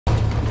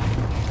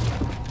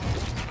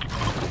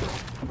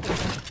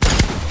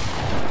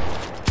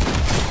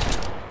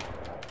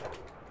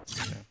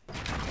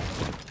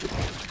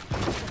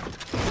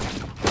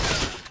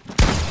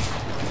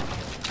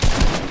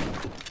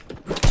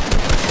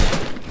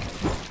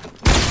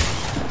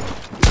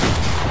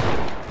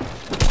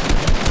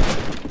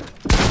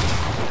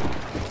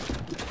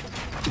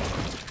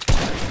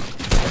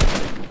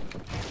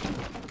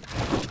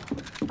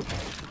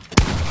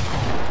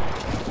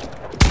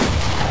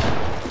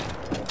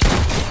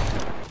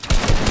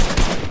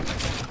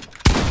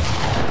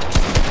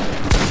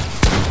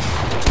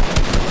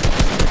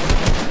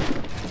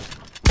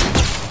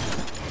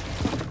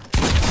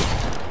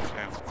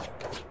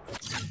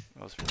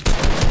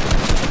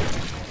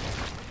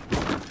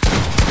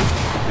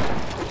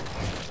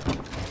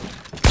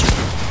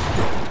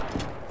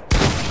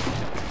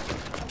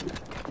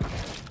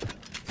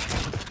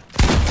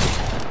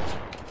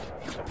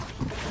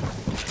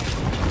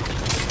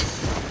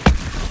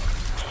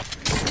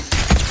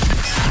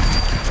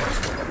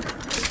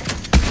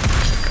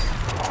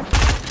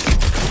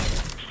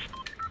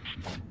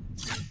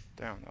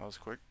was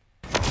quick.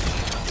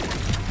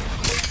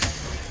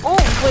 Oh,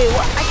 wait,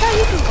 what? I thought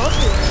you can go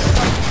through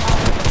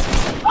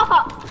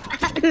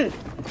it.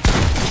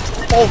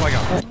 Oh my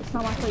god. That's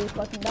not my fault you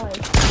fucking died.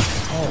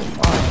 Oh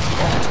my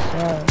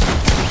god.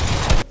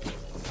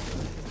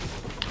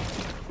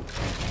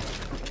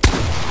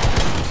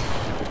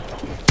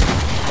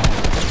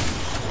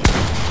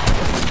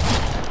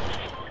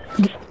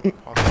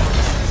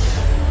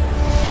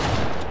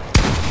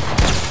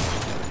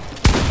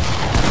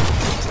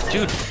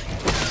 Dude.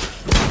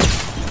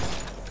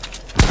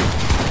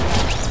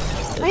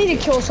 I need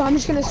to kill, so I'm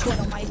just gonna swing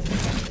on my.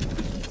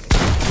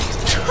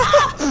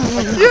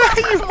 Yeah,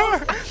 you are,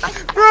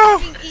 bro.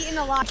 I'm eating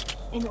a lot,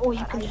 and oh,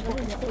 you can just look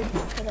at it.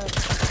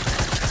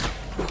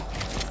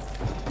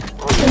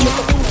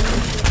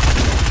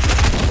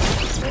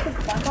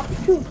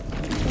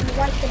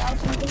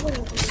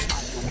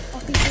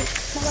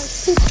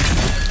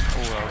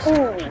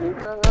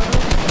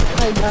 I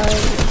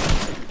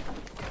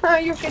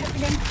died. You're good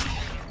again.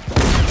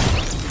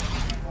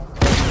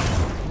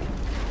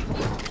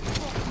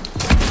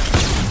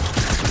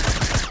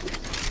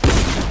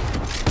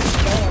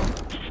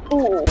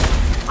 Oh,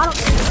 I don't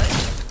know.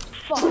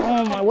 Fuck.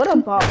 Oh my, what a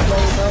bot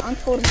play, bro.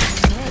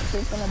 UntoldMight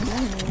is gonna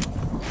blame me.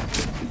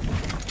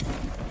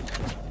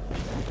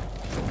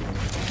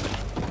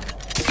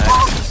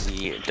 That's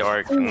the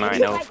dark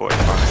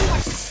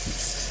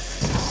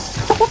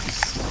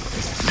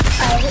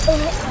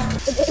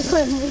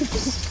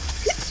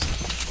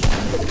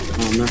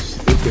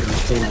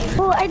 9045.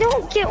 Well, I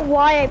don't get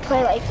why I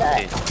play like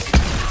that.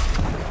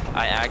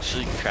 I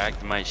actually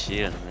cracked my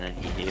shield and then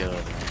he healed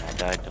and I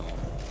died to him.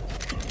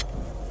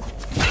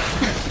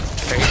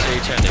 Pretty sure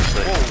you tried to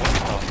click.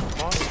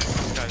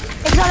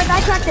 It's not like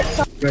I cracked it.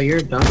 So Bro,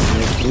 you're dumb,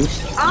 like,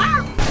 please.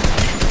 ah!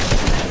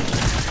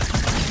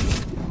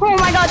 Oh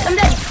my god, I'm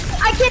dead.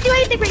 I can't do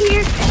anything right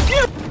here.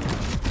 Dude.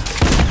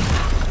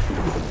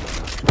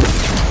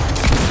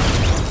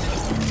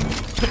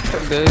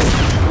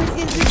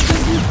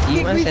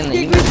 You mustn't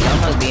even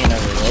somehow be in a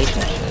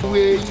relationship.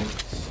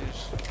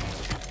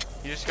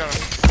 You just gotta.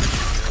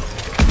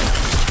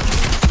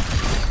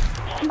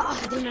 I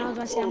didn't know I was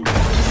gonna say I'm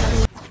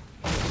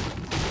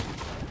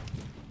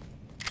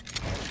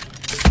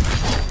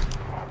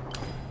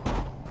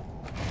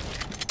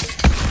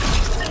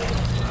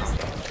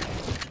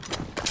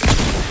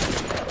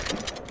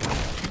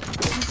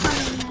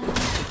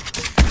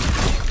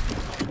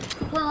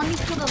well, let me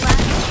kill the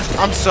last.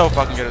 I'm so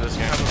fucking good at this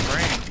game. I have a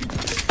brain.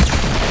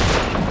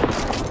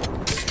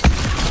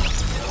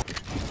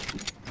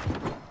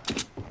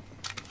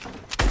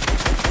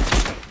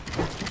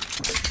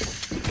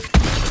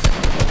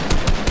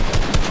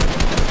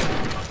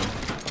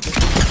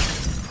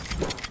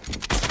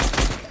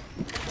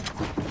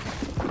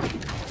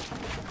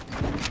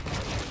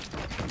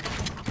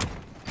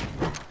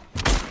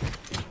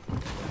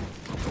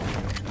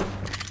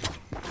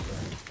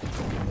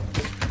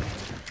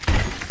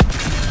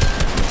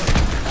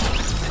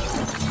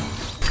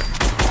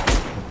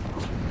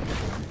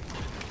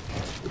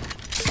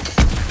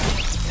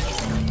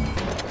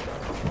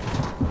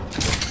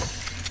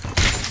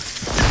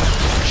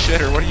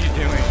 Shitter, what are you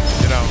doing?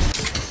 Get out.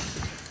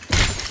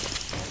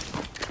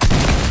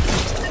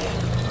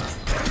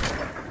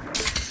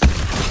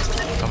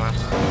 Come on.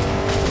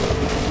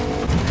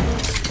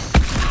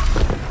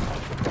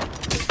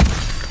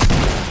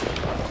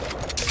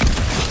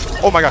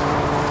 Oh my god.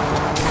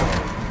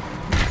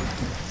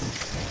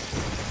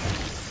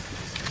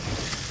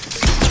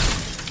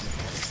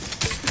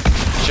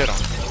 Shit on.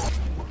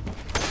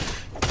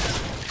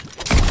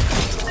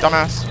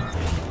 Dumbass.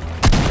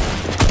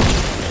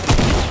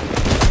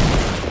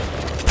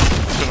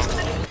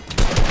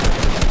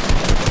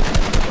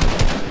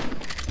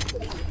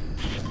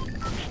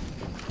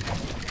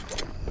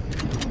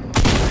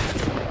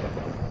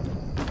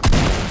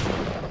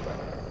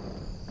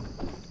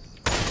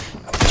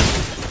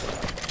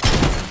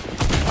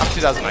 I'm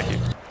 2000 IQ.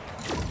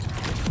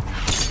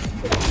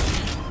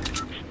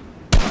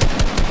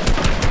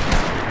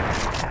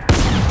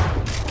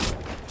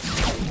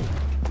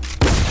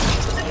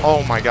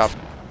 Oh my god.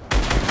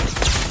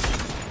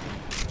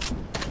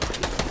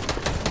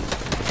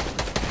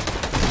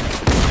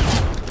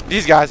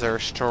 These guys are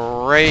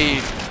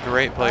straight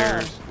great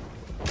players.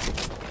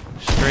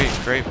 Straight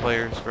great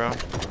players, bro.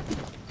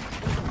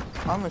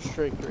 I'm a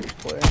straight great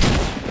player.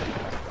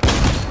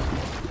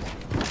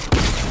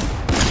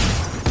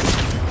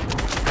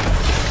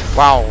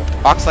 Wow,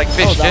 box like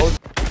fish, that shit. was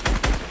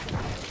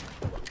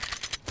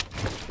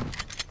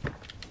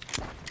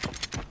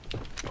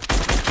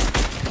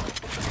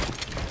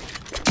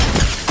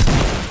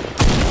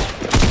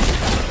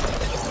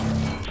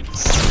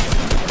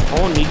I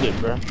won't need it,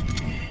 bro.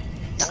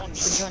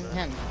 Join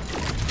him.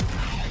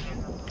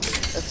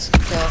 Let's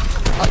go.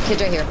 Oh,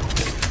 kid's right here.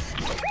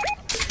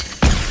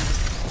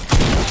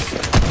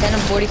 10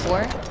 and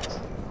 44.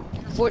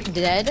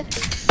 Dead.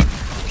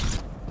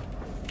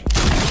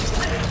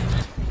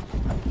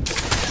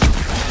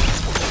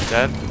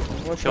 Dead.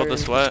 What's Killed the your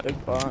sweat.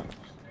 big bot?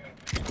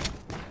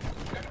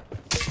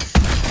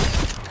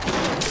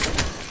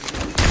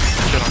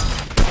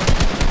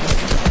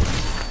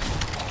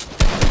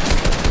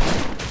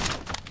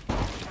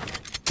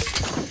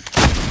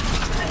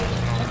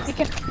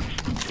 here.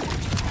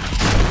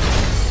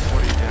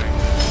 What are you doing?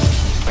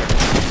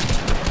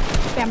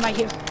 Bam, right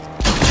here.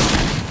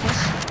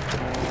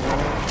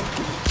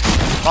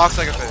 Box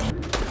like a fish.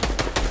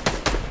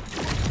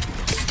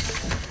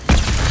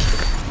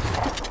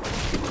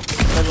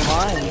 Never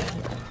mind.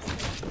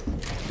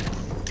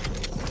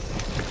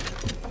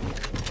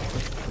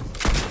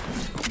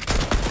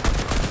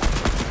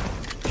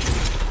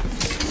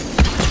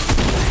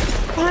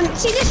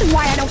 See, this is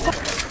why I don't fuck.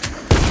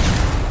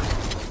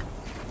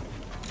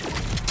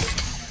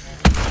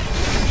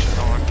 Get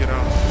on, get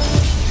on.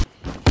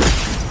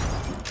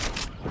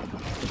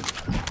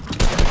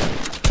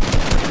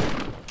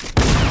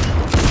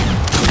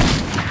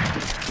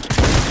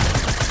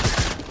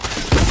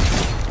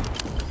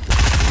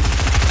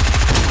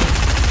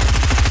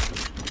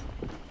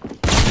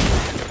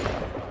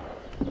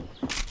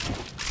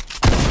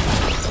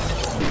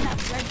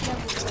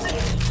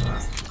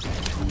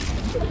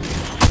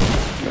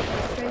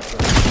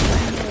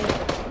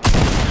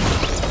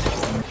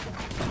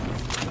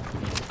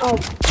 Oh.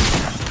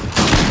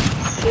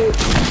 Shoot.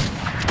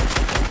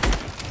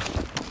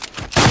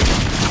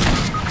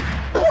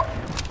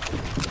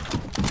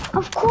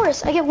 Of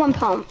course, I get one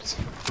pumped.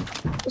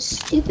 A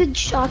stupid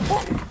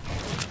shotgun.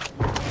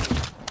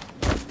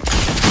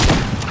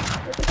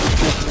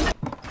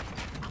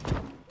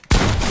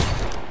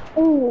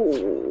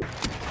 Ooh.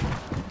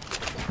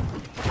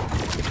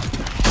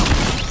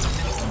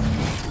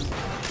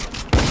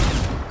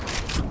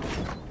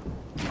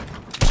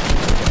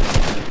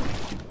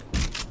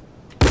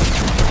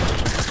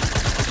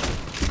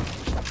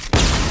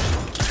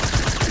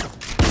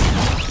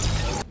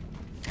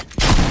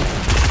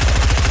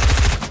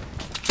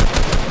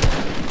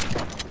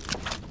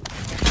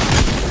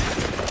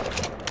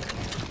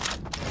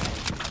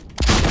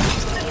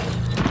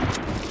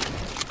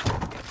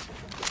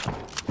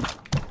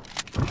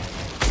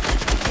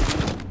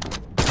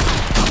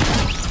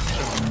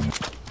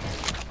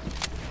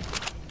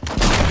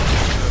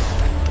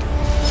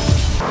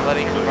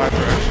 Letting him revive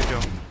her actually go.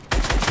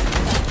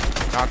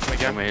 Knocked him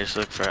again. Can we just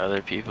look for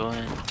other people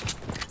in?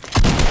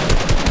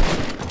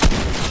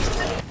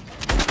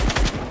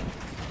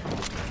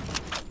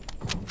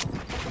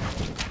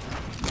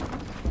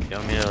 You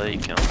want me to let you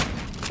kill him?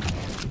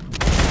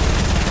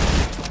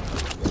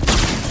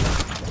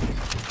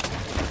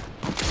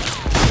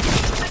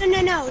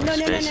 No. What are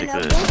you doing?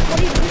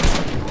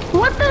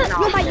 What the? No,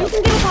 Mike, you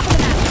can get on top of the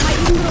map. Mike,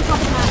 you can get on top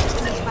of the map.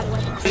 By the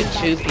way.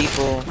 Two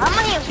people. I'm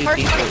only in Two first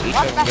people. place. Each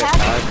What of the them get heck?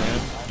 5, man.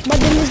 But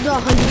then there's the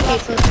 100K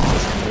for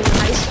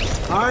nice.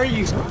 Are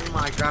you? Oh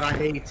my god, I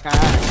hate tag.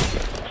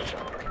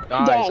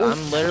 Guys, Dang.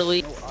 I'm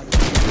literally.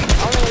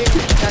 Only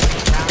reason he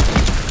doesn't round.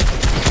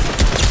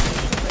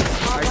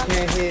 I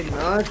can't hit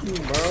nothing,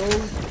 bro.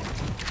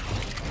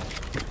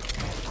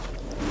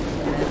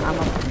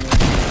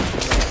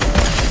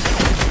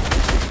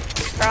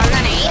 Bro, and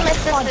then aim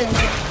assistant.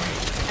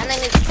 And then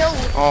it's still.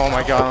 Oh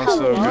my god, I'm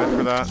so good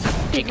for that.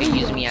 You can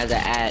use me as an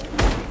ad.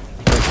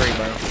 For free,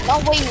 bro. No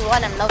way you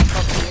let him know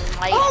something.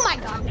 Like, Oh my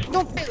god.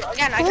 don't do it.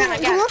 Again. Come on,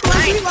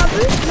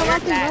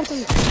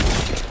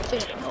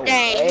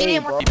 Dang, he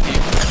didn't work.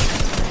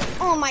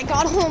 Oh my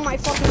god, oh my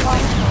fucking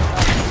god.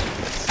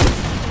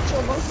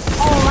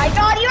 Oh my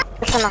god, you're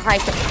Trying to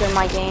hype it through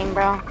my game,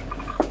 bro.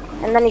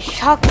 And then he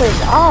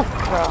chuckles up,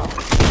 bro.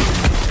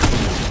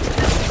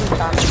 I'm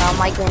done now.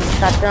 My game just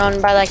got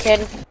thrown by that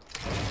kid.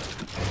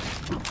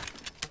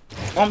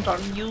 I'm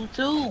talking to you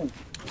too.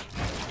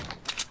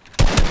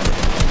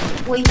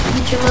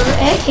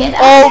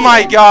 Oh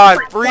my god,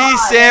 free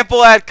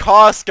sample at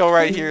Costco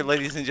right here,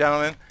 ladies and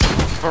gentlemen.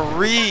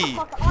 Free.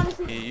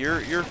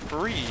 You're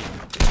free.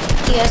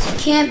 Yes, you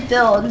can't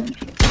build.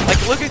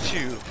 Like, look at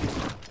you.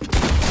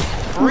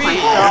 Free.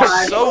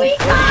 You're so free.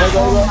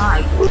 Oh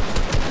my.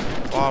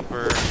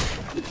 Flopper.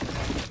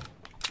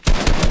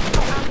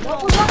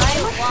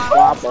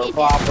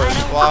 Flopper.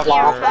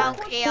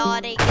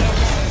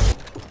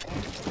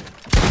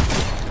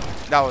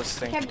 That was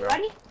stinking, bro.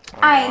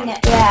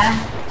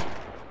 Yeah.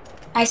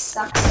 I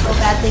suck so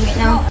badly right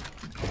now.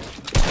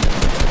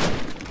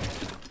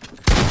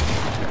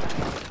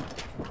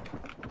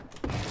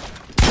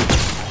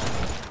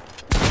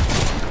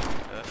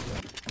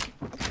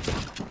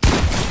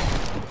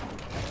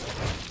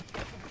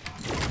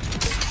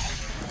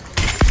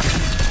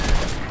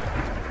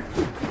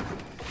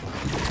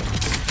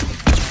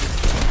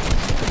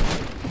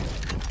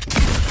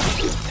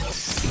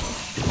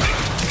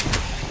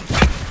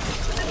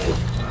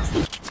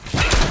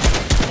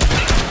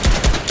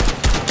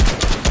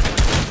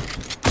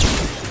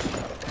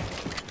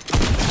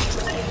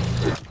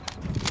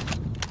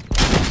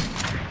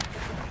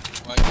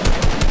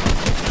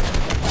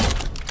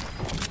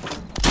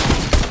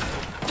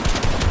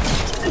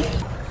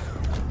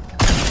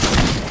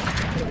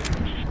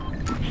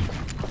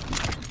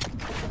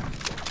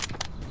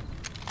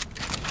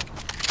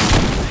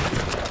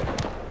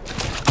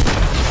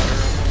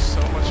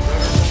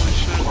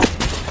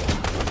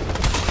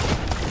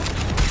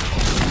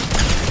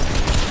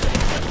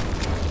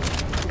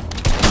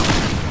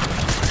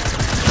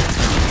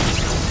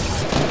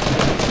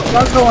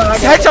 Let's go on.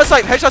 Headshot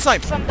snipe! Headshot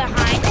snipe! From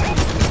behind.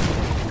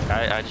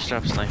 I just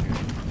dropped sniper.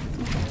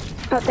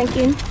 Oh, thank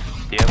you. Do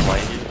you have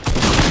light?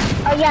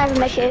 Oh yeah, I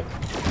make it.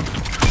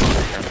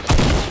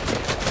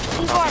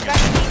 People are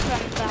rushing me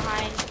from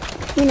behind.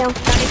 You know.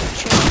 Not even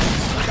sure.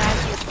 You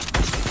guys.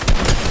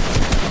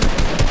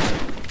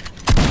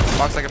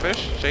 Box like a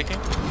fish, shaking.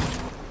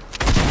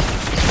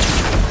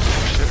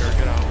 Shit, or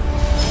get out.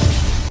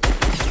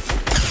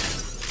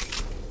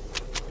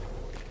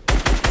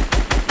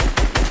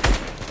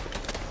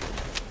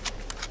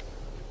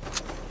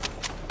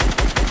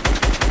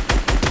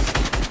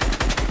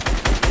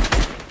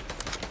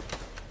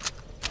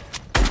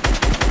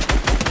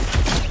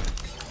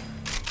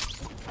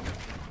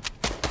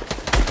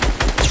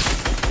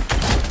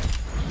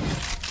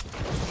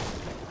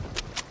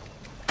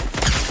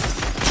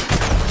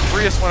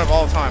 Freest one of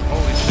all time.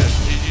 Holy shit.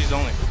 GG's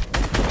only.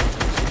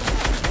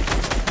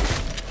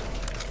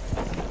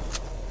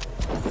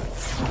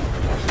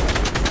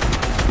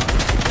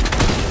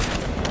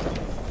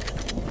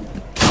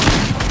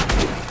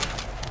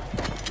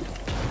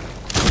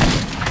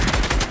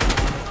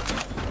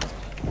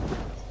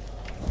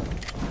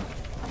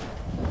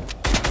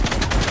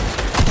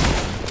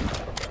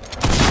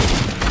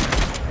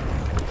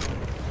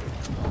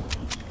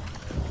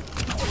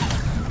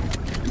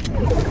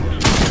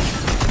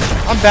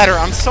 I'm better.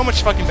 I'm so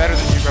much fucking better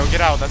than you, bro.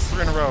 Get out. That's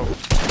 3 in a row.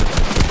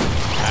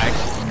 I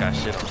actually just got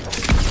shit on.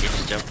 He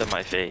just jumped in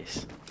my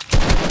face.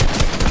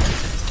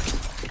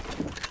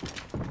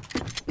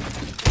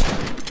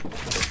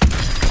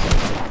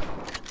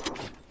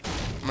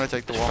 I'm gonna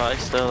take the There's wall. probably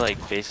still like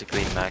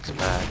basically max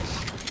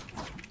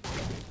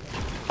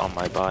on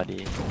my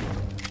body.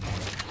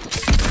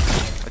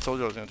 I told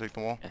you I was gonna take the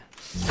wall.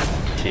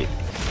 Take.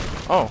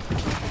 Oh,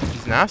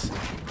 he's nasty.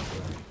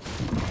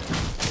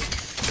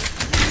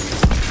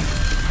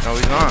 No,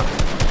 he's not.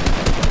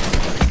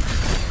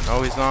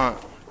 No, he's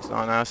not. He's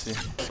not nasty.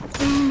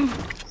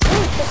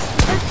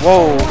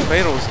 Whoa,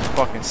 Fatal's a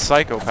fucking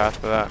psychopath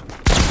for that.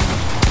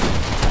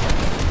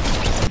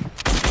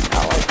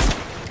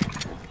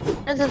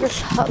 Look at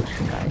this hub,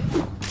 guys.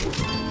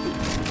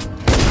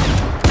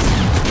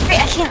 Hey,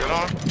 I can't. Get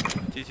on.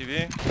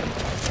 TTV.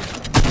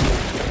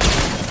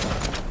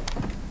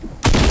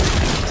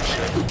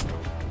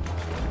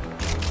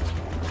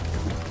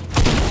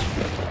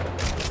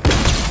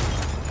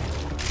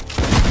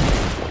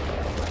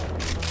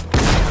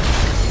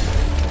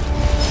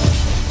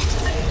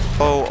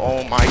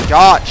 Oh my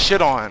god,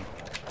 shit on.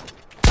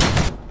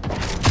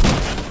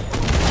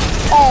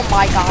 Oh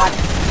my god.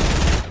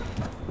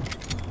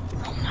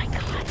 Oh my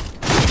god.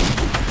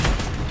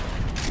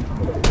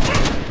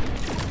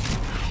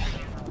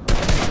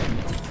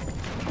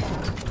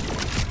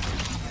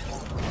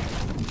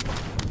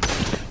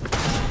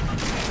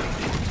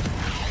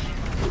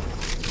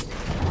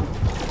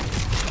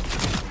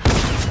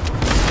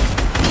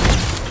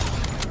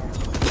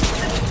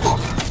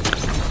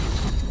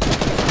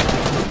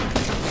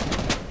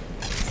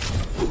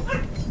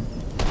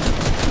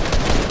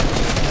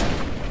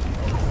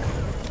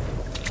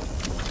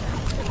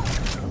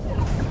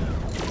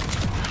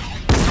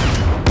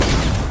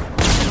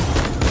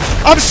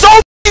 I'm so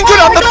f***ing good.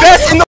 I'm the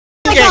best in the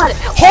game.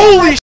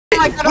 Holy shit.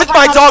 With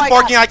my dog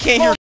barking, I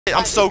can't hear shit.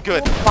 I'm so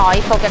good. Wow,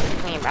 you focused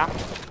with me, bro.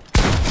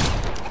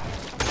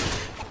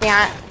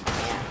 Yeah.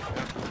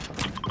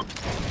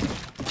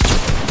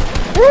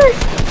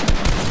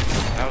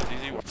 That was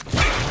easy.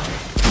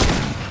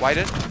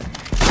 Whited.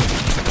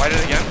 Whited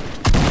again.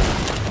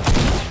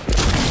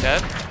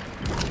 Dead.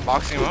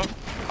 Boxing him up.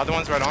 Other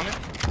one's right on me.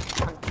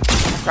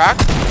 Crack.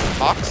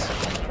 Box.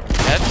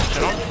 Dead.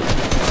 Shit on.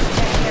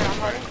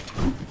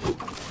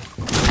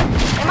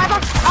 In my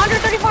box,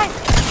 135.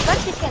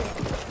 Let's keep skin.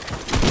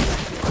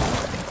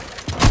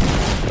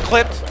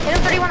 Clipped. Hit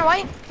him 31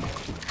 away.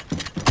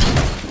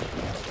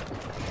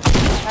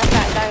 That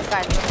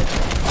guy.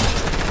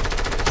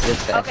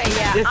 This guy. Okay,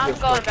 yeah, I'm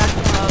going back to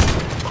mode.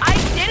 I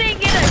didn't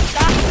get a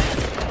stop.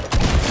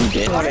 You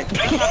did.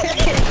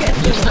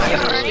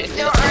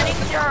 Zero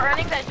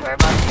earnings, I swear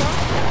about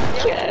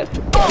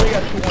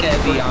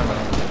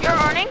You're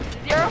earning?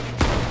 Zero?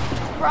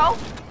 Bro?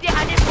 Yeah,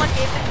 I did 1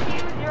 hit with you,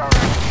 0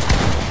 earnings.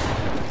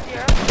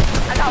 0.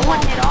 I got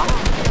 1 hit off.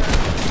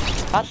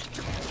 What?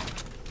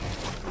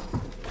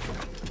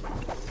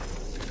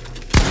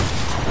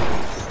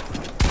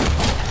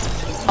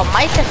 Oh,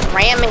 Mike's just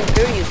ramming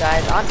through you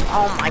guys.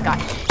 Oh my god.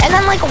 And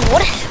then like,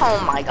 what is, oh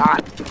my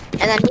god.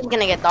 And then he's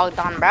gonna get dogged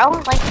on, bro.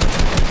 Like.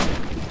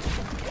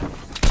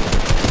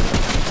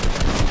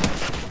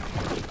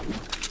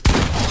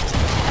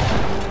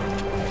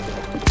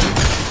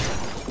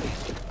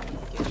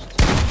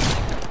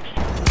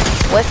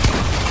 With,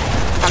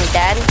 I'm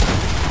dead.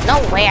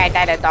 No way I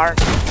died at dark.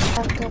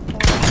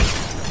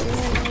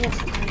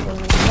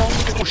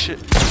 Oh shit.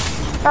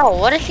 Bro,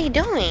 what is he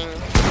doing?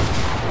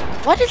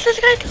 What is this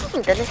guy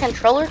doing? Did his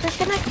controller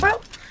disconnect, bro?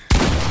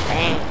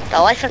 Dang, the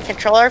life of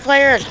controller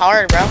player is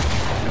hard, bro.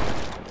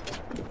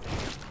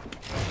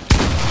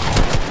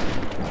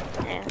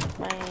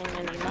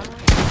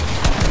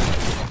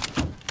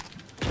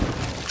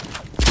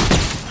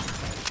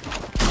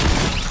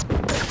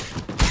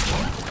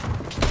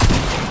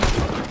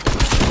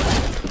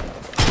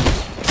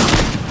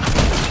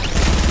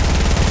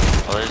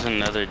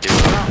 they're doing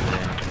over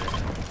there.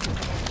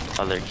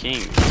 Oh, they're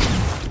king.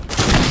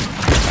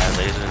 Alright,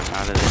 lasers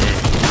out of the day.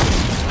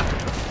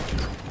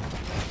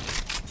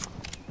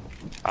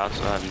 I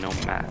also have no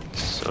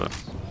mats, so.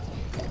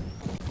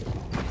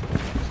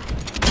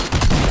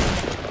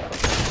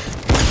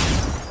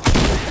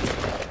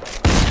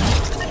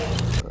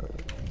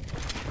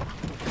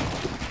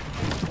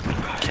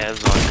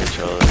 Kev's on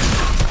controller.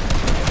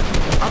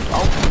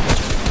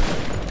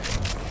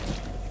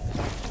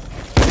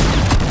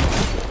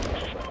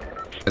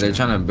 They're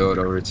trying to build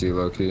over to you,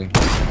 low-key.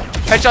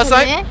 Headshot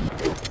sight.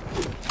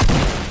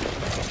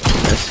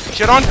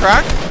 Shit on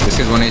crack. This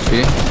is 1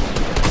 HP.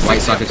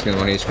 White socket skin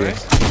 1 HP.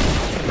 Nice.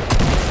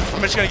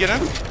 I'm just gonna get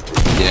in.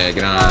 Yeah,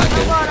 get on I'm that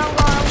kid.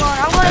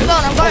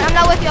 I'm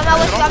not with you.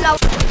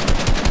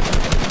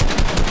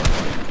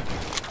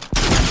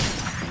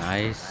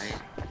 Nice.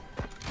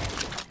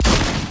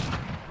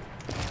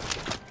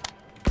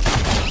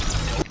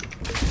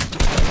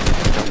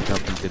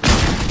 Jump into the.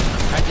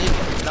 I did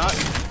not.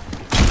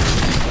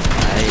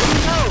 Nice.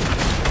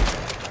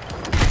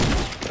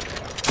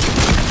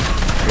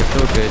 You're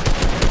so good.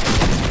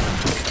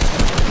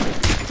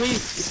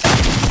 Please.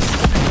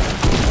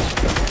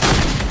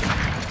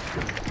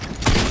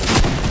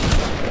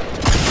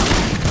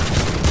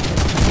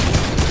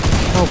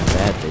 So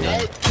bad, dude.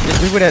 Just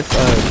leave it as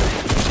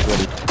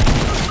ready.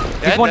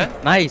 Dead, One. dead.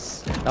 Nice.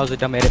 That was a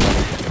dumb edit,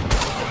 buddy.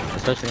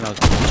 Especially when I was.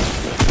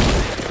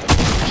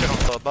 Shit on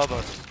the above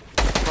us.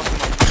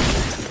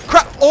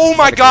 Crap! Oh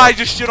my god! I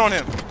just shit on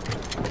him.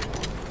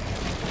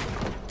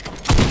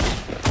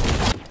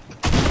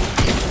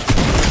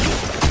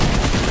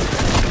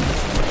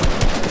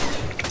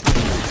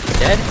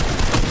 Dead?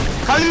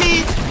 Come to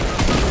me.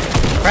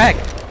 Crack.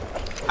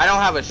 I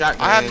don't have a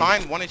shotgun. I had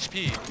mine 1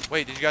 HP.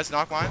 Wait, did you guys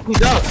knock mine?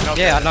 Who's up? No,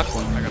 Yeah, I okay. knocked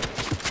one. I got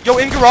it. Yo,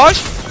 in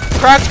garage.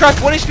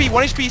 Cracked, 1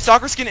 HP,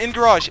 soccer skin in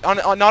garage.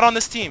 Not on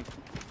this team.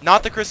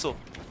 Not the crystal.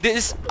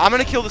 This, I'm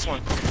gonna kill this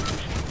one.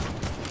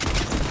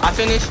 I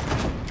finished.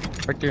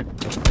 Right there.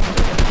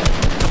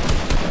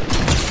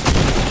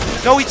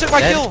 No, he took my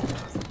Dead? kill.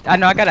 I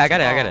know, I got it.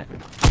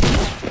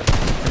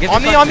 Get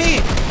On the me, fuck-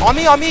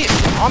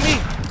 on me.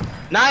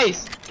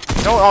 Nice.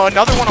 No,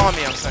 another one on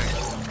me, I'm saying.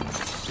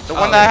 The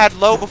one that I had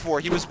low before,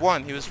 he was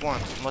one.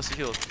 Unless he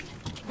healed.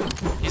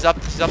 He's up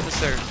the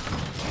stairs.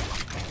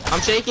 I'm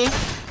shaking.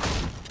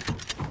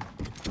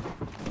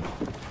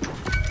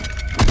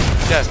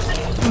 Dead.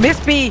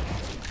 Miss me!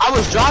 I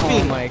was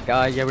dropping. Oh my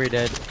god, yeah, we're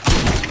dead.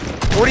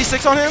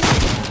 46 on him.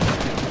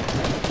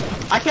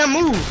 I can't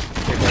move.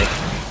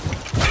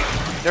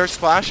 They're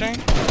splashing.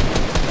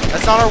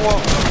 That's not our wall.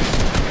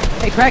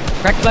 Hey, crack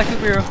black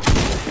superhero.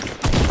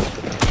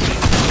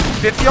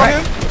 50 on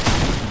him.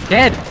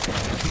 Dead.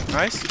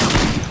 Nice.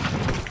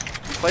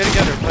 Play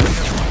together.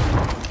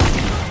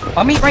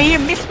 On me, right here,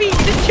 miss me,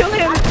 just kill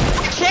him.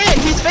 I can't.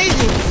 He's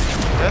phasing.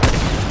 Dead.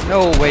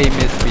 No way,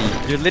 miss me.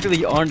 You're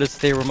literally on the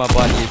stair where my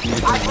body is. You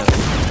doing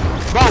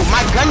nothing. Bro,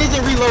 my gun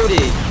isn't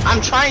reloaded.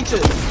 I'm trying to.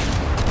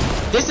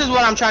 This is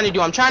what I'm trying to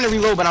do. I'm trying to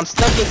reload, but I'm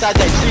stuck inside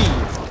that tree.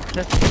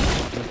 Just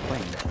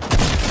playing.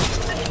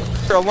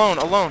 You're alone.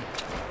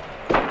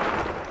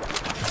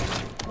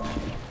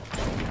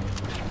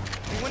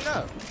 He went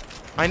up.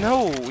 I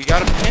know. We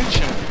gotta pinch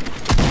him.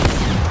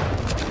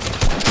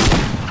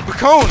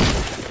 Cone.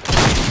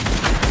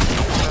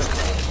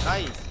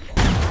 Nice.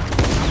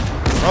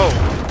 Oh,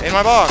 in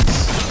my box.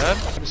 Dead.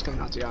 I'm just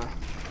coming out to y'all.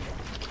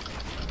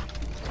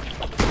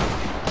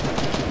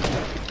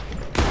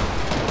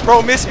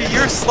 Bro, miss me.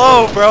 You're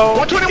slow, bro.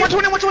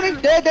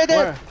 120. Dead.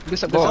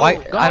 Bro, why?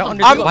 I don't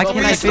understand. Why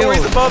can't I 3 build?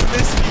 stories above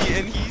miss me,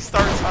 and he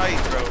starts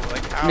height, bro.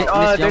 Like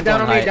how? They're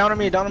down on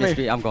me. Miss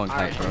me, I'm going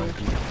tight, bro. You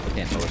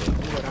can't hold it.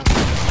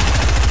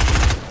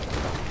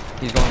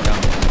 He's going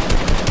down.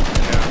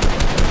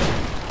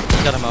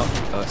 Shut him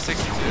out.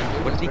 62.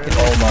 What did he get?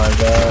 Oh my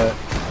god.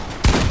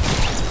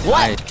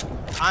 What?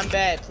 I'm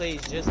bad,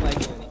 please, just like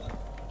him.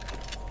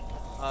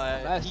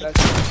 Nice.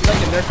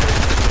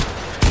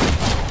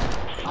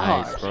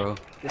 Nice, bro.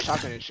 The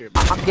shotgun and shit.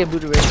 I'm getting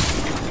booted ready.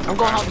 I'm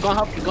going help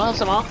you. Go help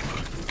somehow.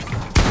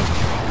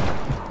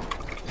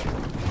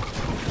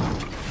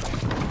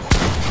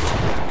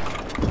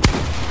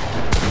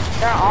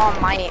 They're all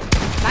might.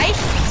 Nice.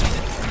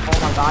 Oh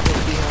my god, I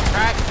see him.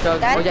 Crack.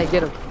 Oh yeah,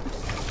 get him.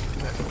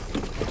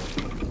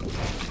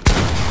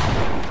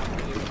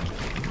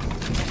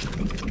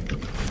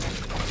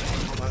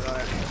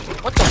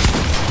 What the?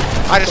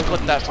 I just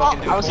clipped that fucking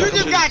dude. You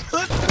just got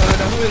clipped.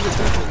 Who is it?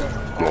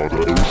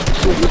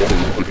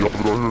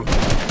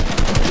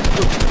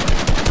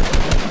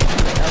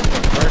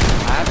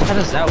 How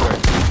does that work?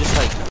 Just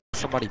like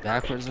somebody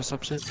backwards or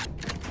some shit?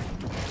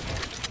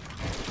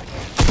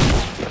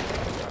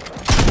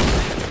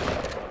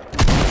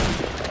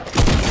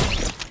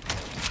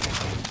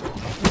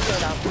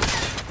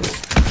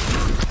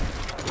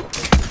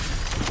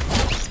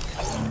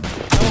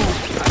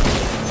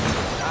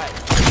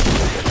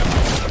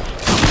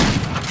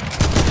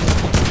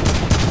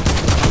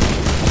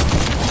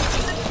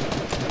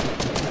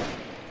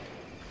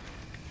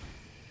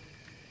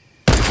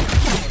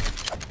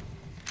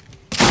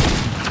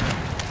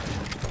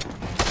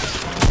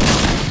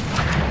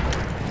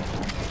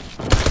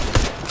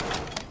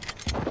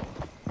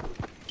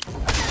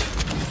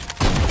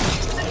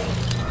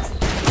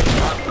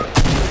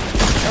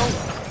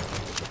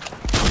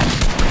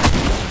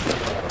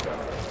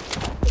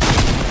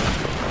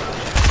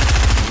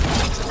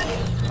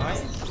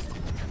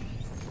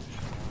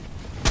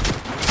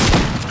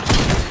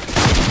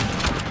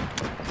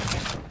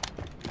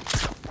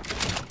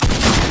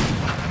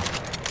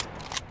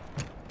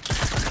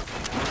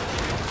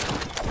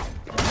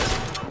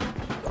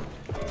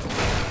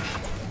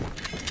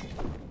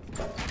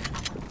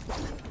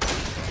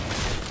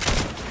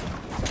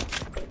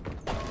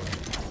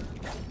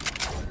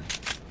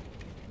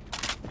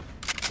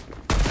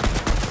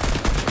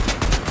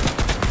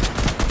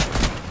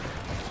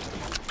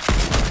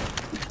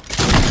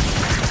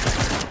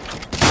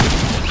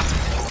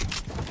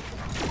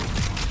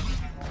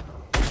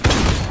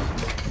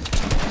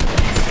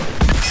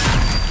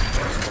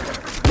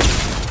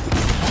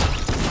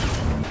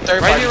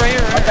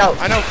 out.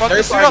 I know, fuck Third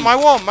this dude party. up, my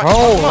wall. My, Bro,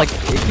 fuck him like,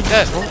 up. if you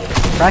Dead.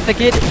 crack the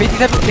kid,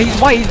 57, he's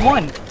white, he's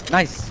one.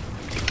 Nice.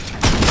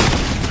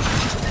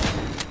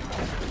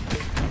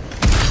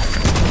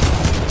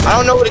 I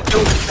don't know what to do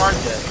with the charge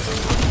yet.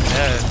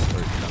 Dead.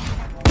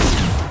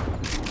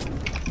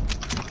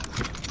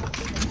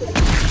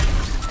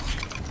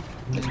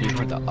 This dude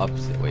went the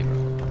opposite way, bro.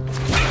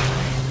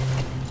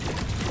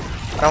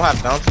 I don't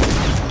have bounce.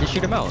 Just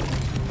shoot him out.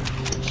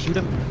 Shoot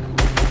him.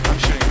 I'm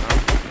shooting him out.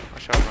 I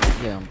shot him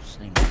out. Yeah, I'm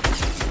saying.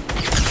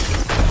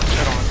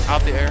 Shit on.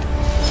 Out the air.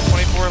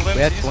 24 limbs.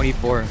 We have easy.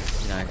 24.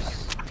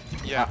 Nice.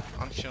 Yeah,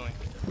 I'm chilling.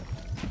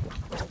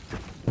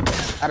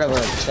 Out of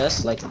a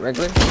chest, like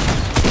regular.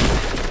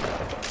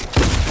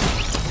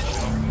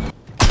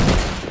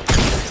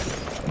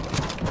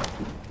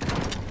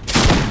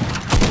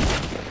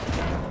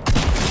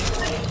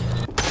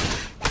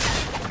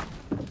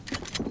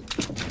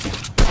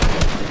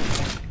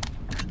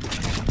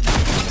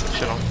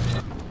 Shit on.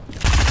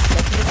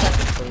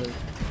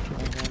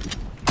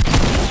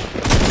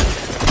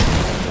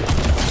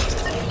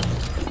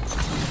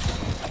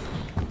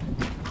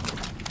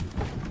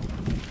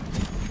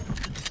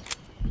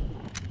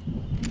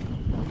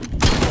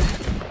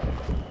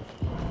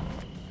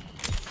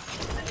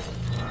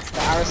 The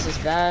Iris is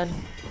bad.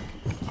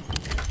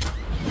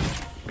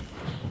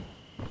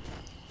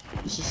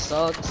 She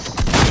sucks.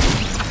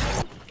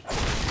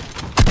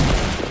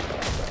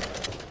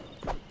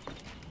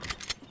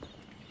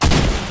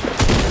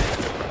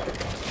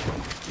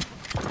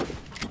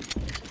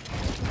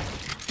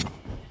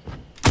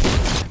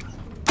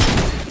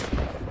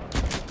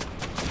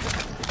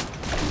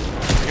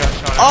 I got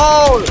shot at.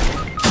 Oh!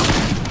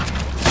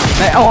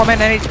 Oh, I'm at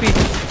 9 HP.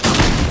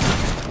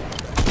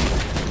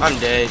 I'm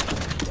dead.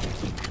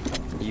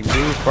 You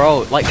move,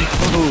 bro. Like, you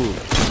move.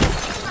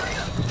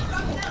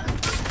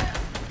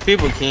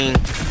 People king.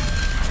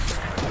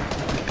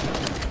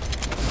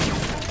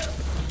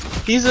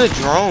 He's a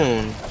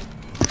drone.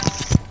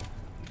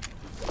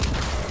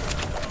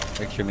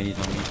 Extra minis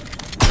on me.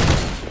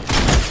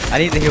 I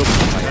need to heal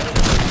somebody.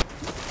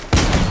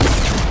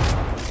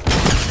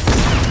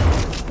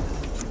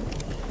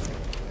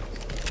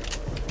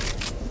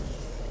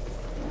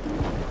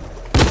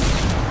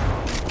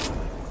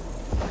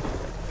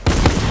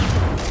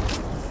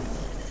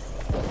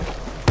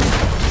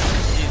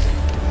 Easy.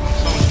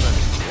 So much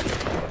better.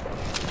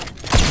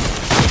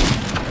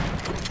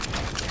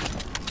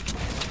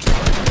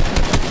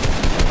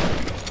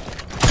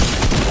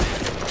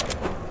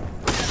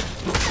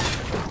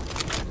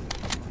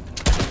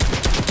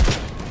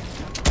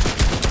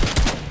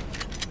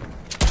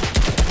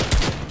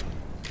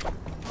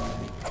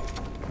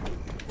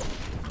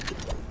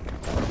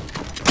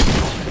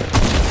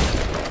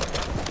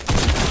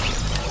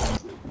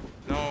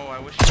 No, I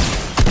wish.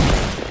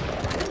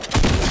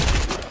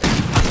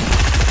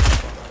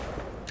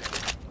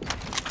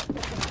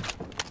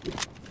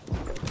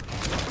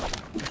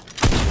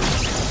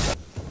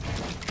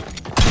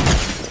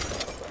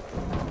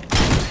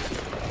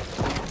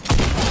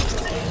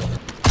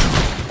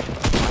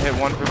 I hit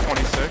 1 for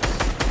 26.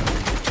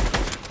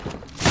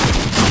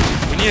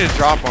 We need a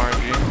drop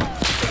RNG.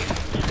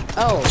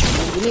 Oh,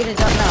 you need to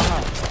jump now,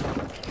 huh?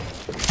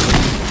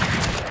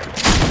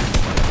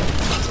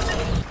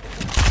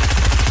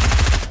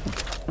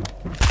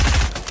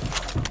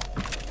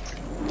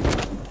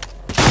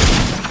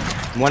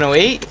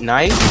 $108,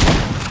 nice.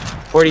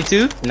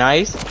 42,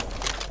 nice.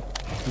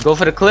 Go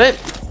for the clip.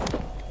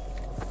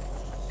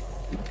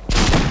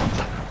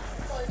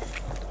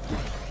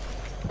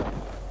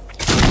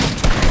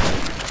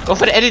 Go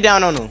for the edit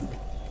down on him.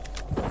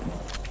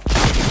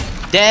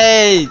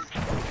 Dead.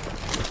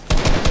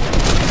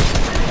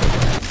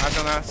 I've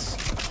done that.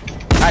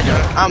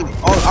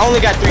 I only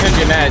got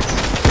 300 meds.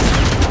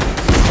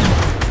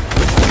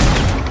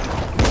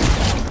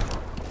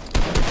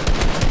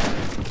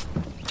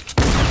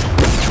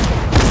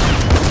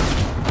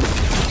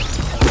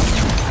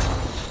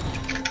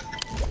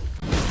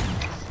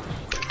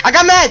 I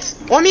got meds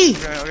on me.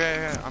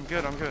 Okay, I'm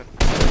good, I'm good.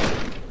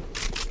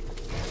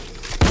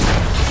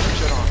 Good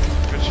shit on.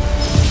 Good shit.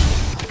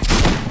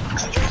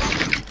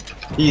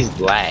 He's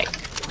black.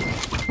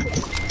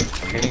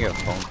 I'm getting a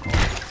phone call.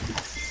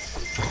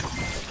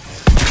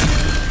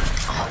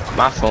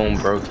 My phone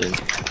broken.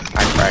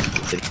 I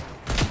cracked it.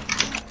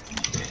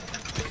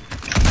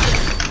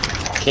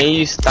 Can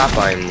you stop?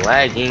 I'm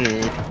lagging.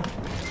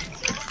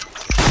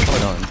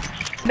 Hold on.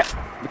 No!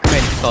 Come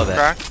in, you saw that.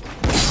 Crack.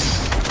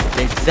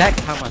 The exact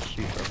time I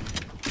shoot, bro.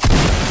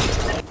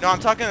 No, I'm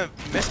talking to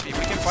Misty.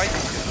 We can fight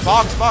these dudes.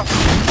 Box.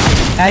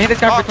 I hit this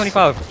guy for Box.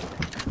 25.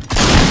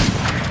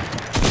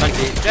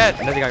 Dead.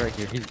 Another guy right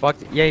here. He's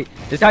bucked. Yeah,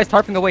 this guy's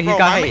tarping away. He's Bro,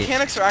 got my hit.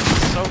 mechanics are actually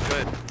so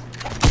good.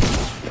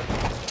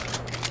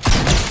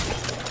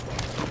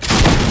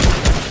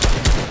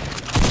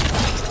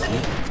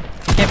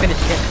 He can't finish.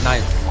 He can't.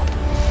 Nice.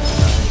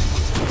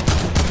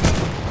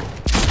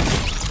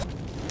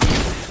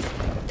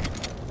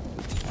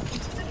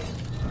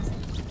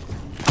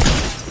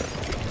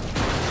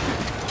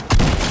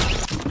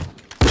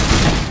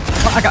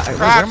 I got.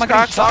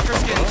 Cracked,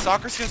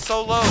 soccer skin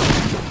so low.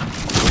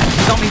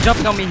 He's on me, he's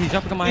jumping on me, he's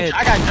jumping on my head.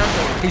 I got jumped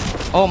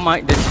over. Oh my,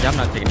 I'm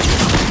not taking it.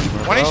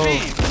 1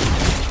 HP.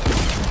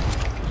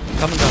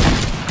 Coming down.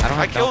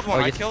 I killed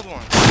one. I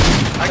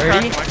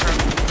cracked him.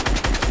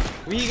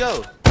 Where you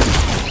go?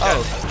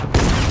 Oh.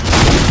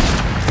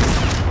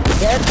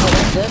 Dead? Oh,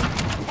 that's good.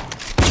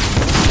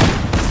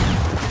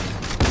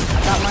 I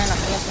got mine, I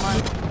finished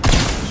mine.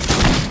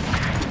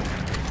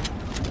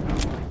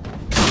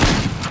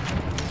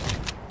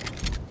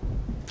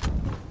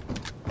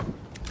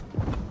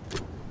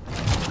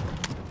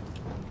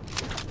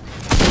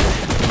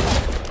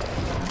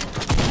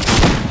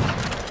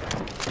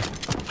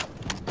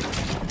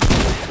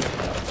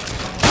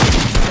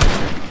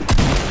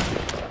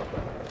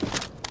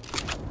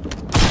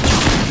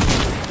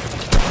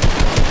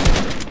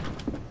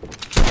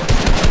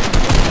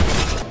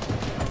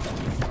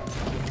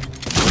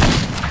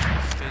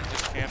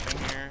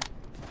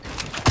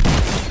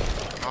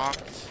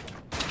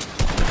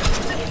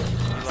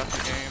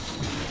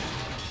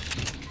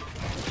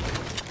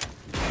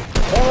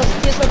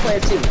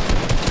 Too.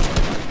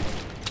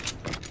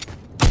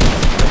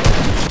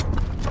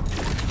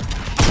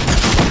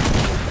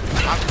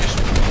 I'm just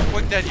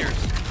quick dead yours.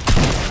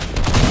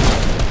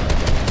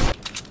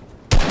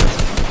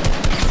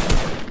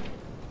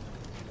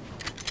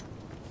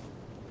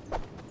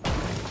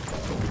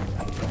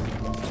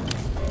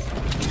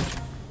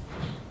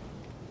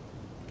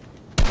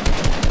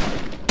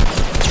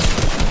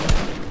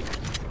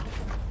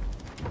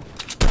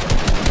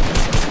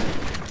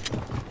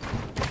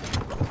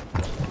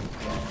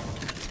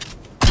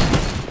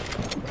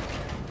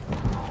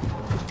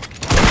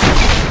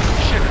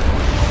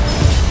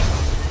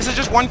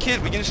 One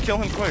kid, we can just kill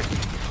him quick.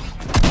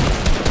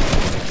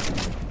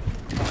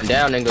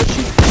 Down and go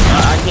shoot.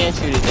 I can't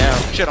shoot it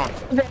down. Shit on.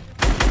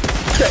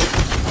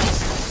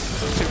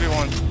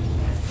 2v1.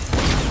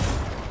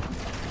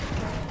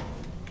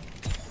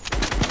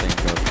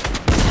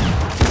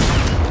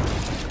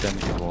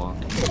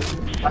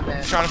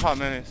 Trying to pop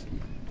minis.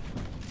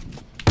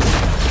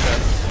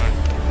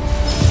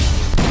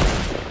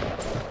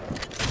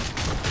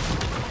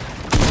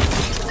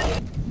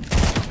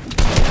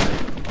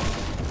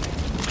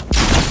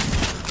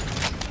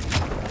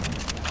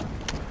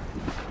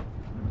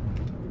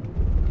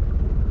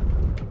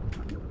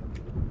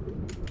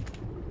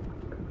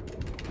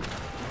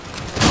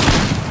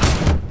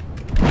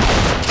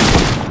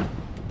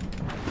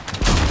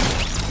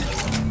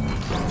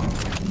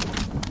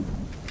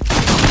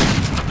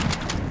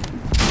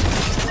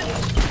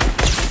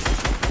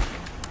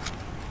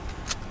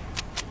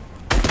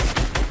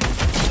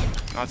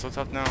 Not so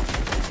tough now.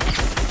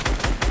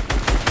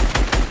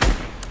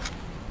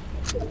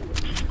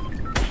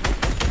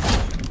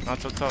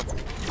 Not so tough.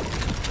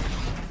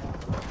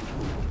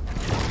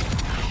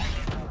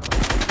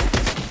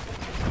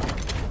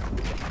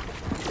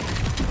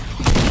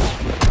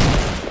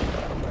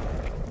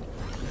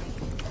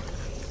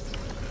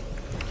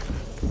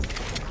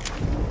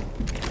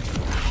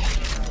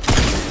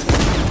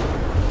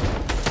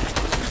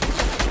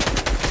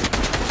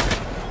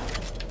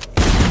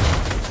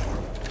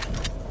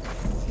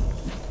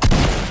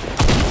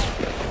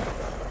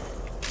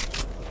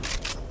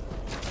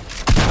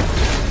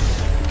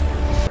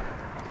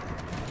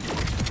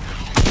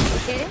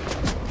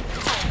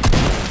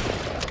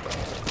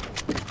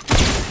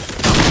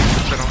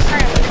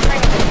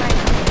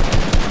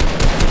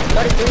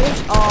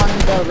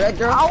 Red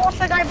girl? Oh, what's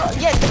the guy?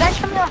 Yeah, the guy's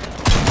coming up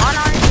on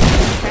our.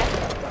 Okay.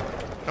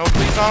 No,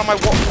 please not on my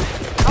wall.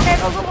 Okay,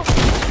 go.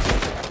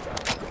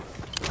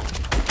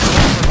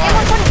 Hey,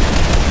 120.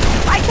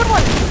 I killed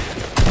one.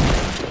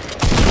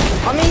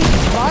 On me,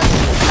 boss.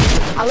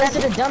 I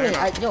listed a dummy.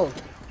 Yo.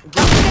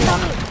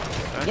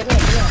 Get me.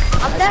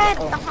 I'm dead.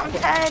 I'm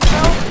dead,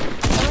 bro.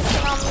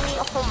 Everything on me.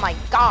 Oh my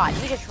god,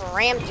 you just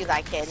rammed you,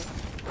 that kid.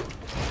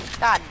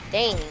 God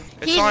dang.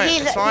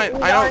 It's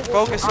fine. I don't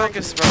focus,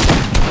 bro.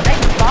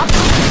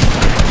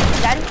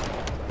 Dead?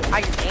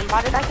 I just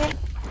aimbotted that kid?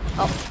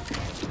 Oh.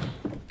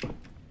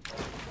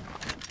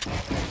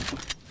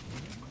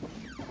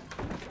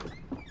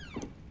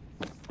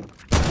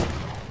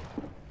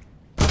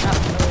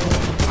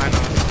 I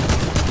know.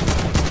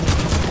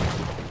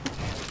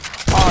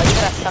 Oh, you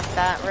gotta suck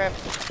that, rip.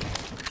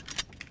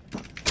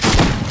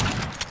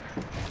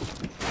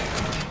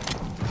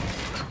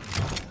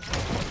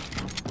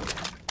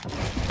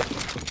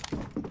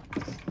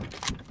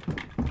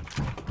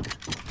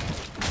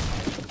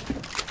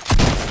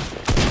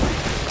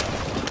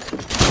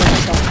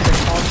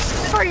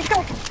 He's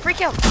going. Free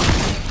kill.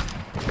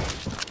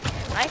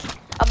 Nice.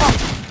 Above.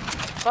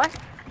 What?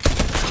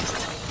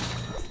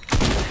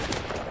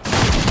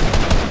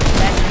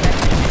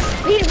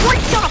 He's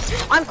one shot.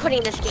 I'm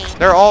quitting this game.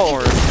 They're all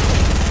ours.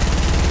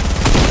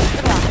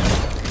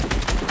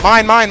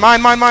 Mine. My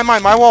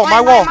wall.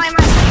 Mine.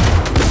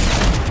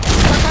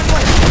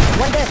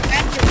 One dead.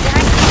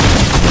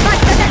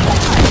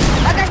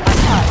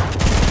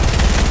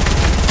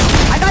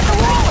 I got the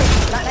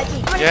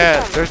wall.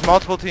 Yeah, there's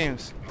multiple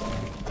teams.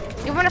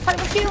 You wanna fight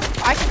with you?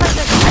 I can fight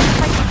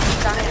this.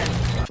 down here.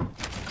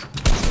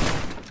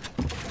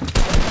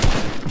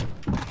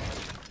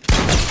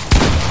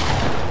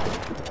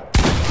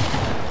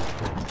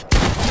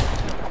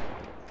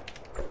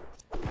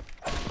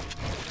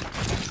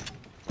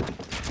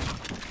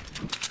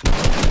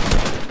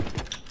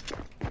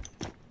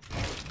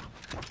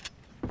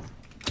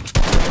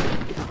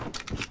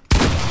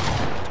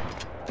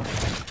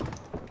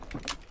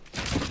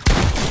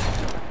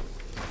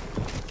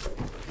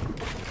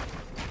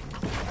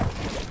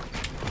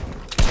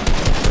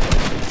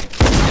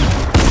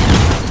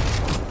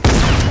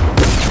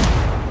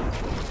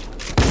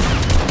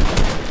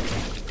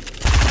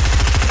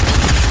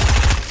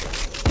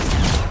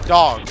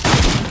 Dog.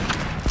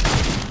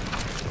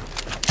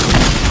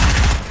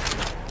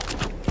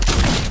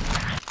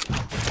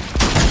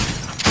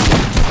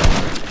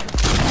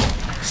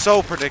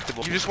 So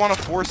predictable. You just want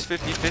to force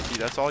 50-50.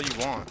 That's all you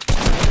want.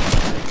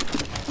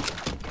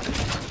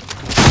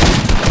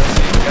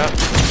 Yep.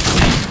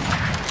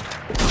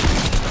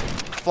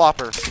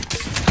 Flopper.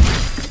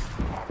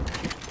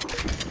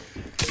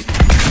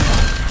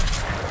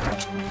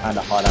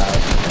 Kinda hot out.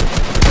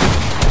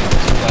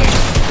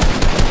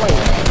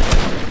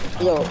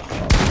 Yo,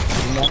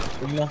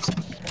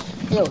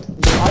 yo,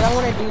 do I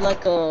want to do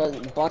like a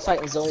box fight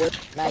and zone whip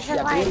match? This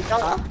is why I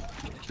Huh? don't.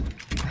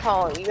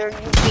 Oh, you beat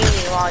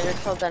me while you're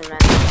so good, man.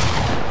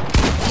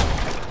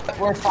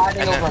 We're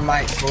fighting over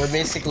Mike, so we're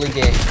basically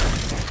gay.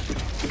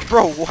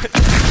 Bro, what?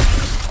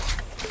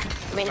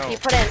 I mean, if you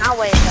put it in that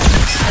way, then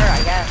sure,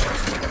 I guess.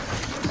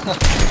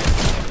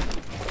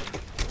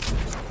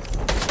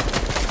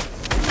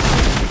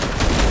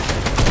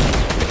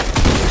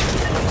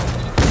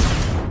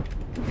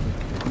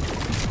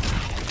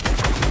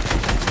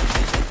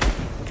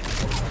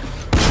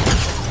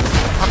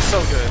 I'm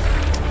so good.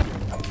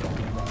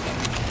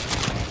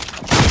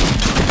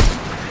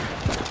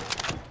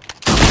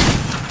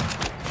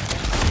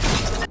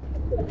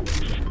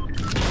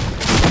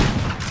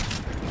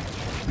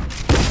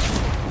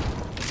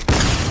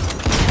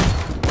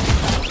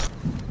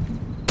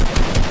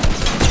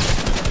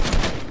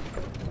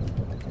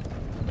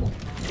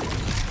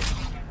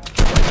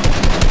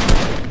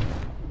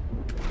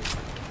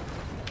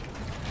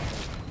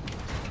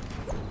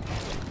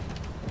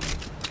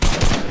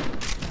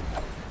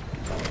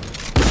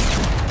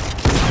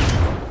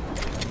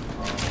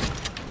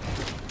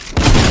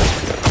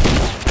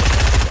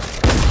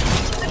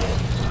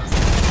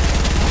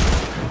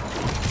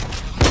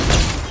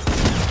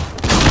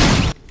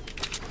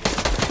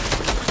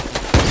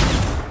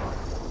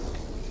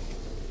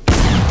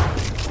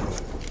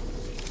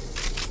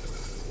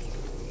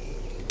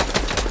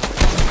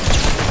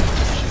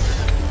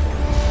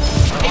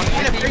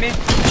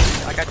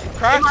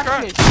 Crash.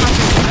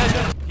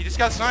 He just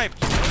got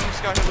sniped. He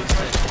just got hit with a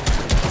snipe.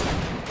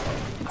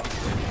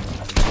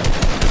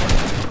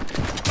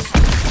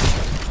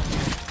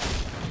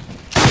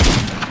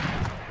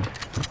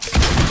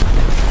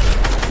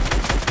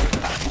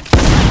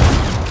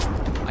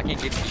 I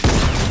can't get you.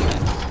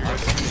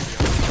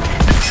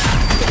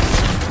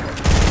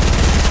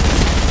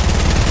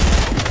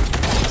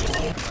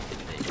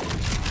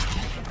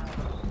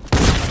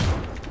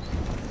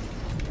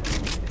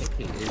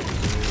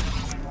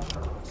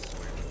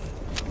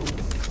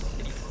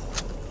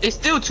 It's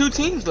still two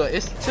teams though.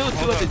 It's still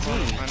two other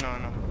teams. I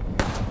know.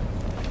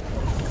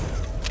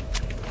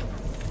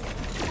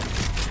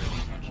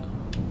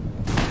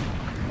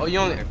 Oh,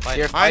 you're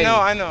fighting.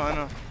 I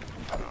know.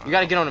 You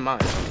gotta get on the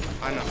mount.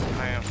 I know,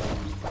 I am.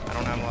 I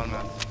don't have a lot of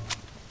mats.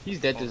 He's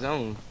dead to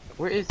zone.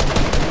 Where is he?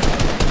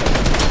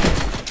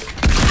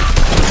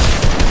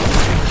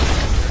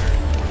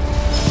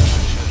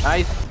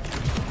 Nice.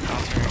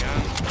 Bounce here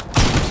again.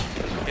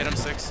 Get him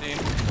 60.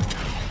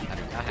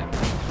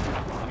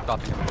 I'm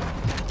stopping him.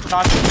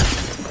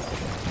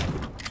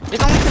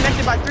 It's only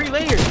connected by 3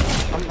 layers.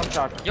 I'm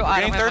charging. Yo, We're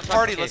getting third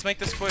party. Let's make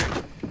this quick.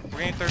 We're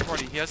getting third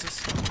party. He has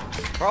his.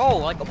 Bro,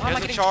 like, why he am I has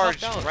a getting charge.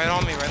 fucked out? Right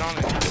on me.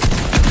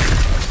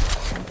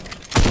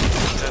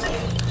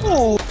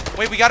 Ooh.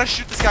 Wait, we gotta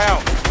shoot this guy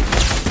out.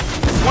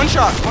 One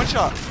shot.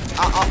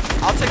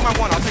 I'll take my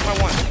one.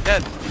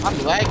 Dead. I'm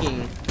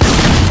lagging.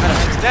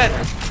 It's dead.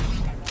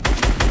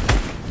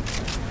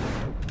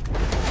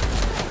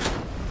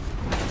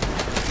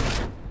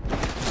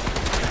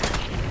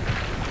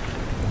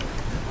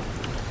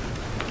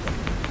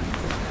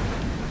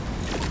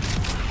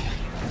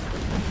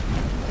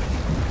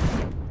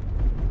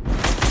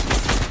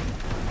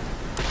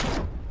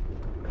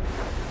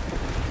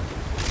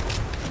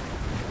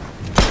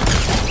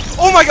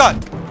 Oh my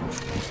god!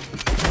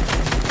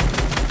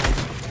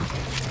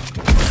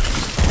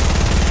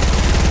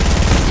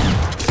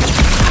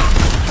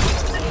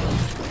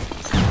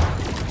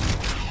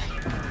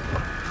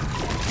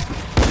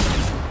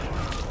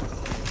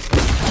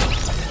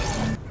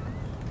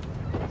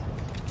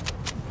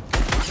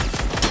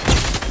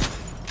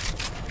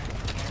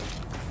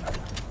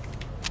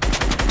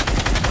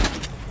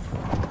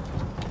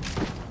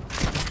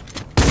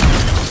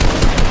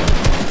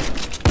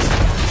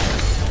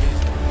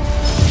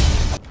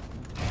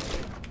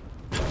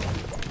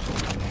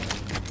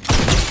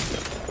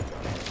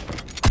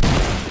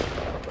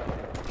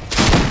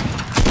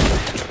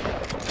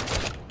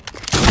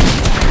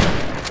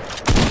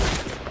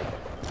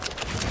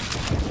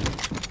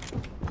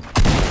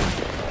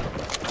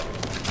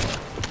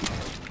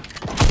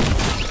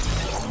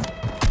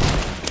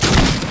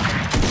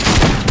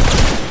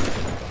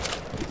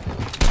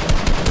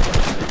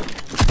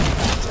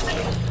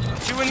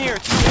 in here.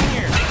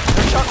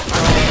 They're chuckling.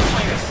 They're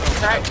playing this.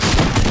 Right.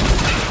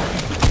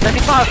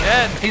 75.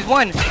 Dead. He's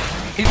one.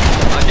 He's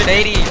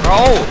 180, bro.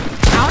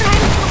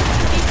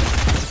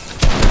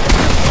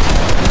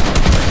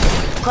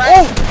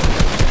 Oh!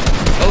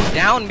 Go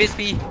down,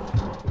 Mispy.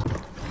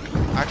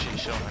 Actually,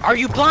 show me. Are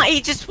you blind?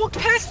 He just walked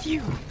past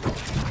you.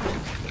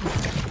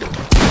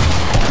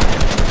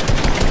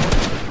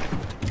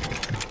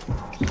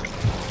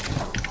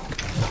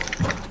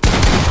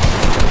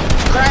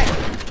 Crack.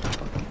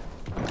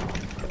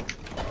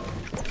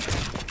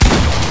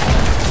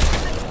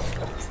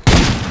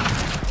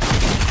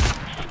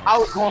 I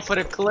was going for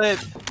the clip.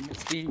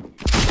 Mispy, you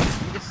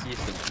just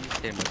used to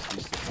say most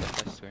useless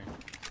stuff, I swear.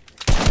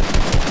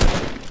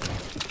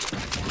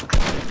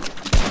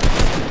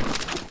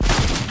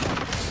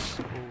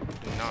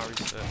 Do not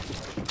reset.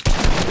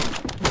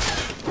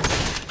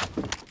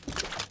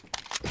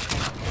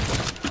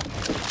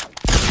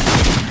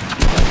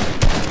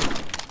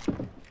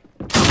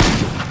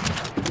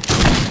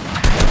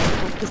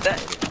 What was that?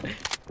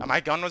 My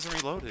gun wasn't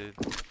reloaded.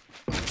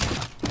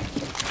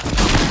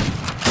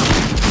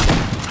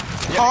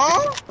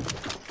 Huh?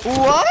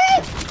 What?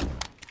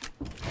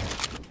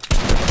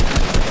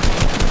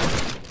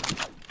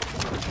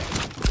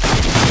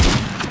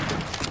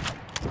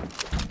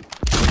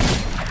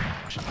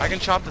 I can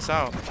chop this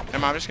out.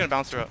 Am I just gonna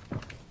bounce her up?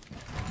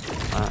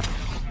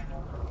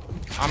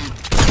 I'm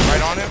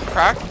right on him.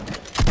 Crack.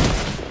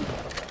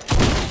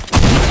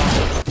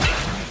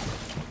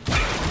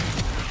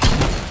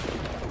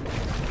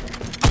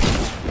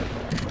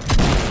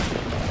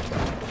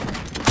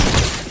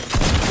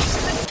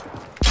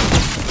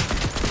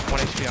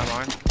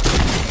 Online.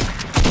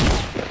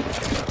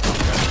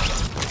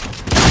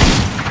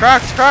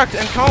 Cracked,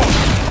 and cone.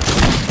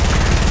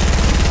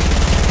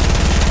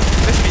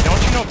 Mispy,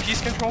 don't you know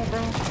peace control,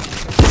 bro?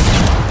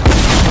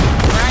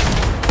 Crack.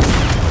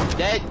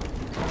 Dead.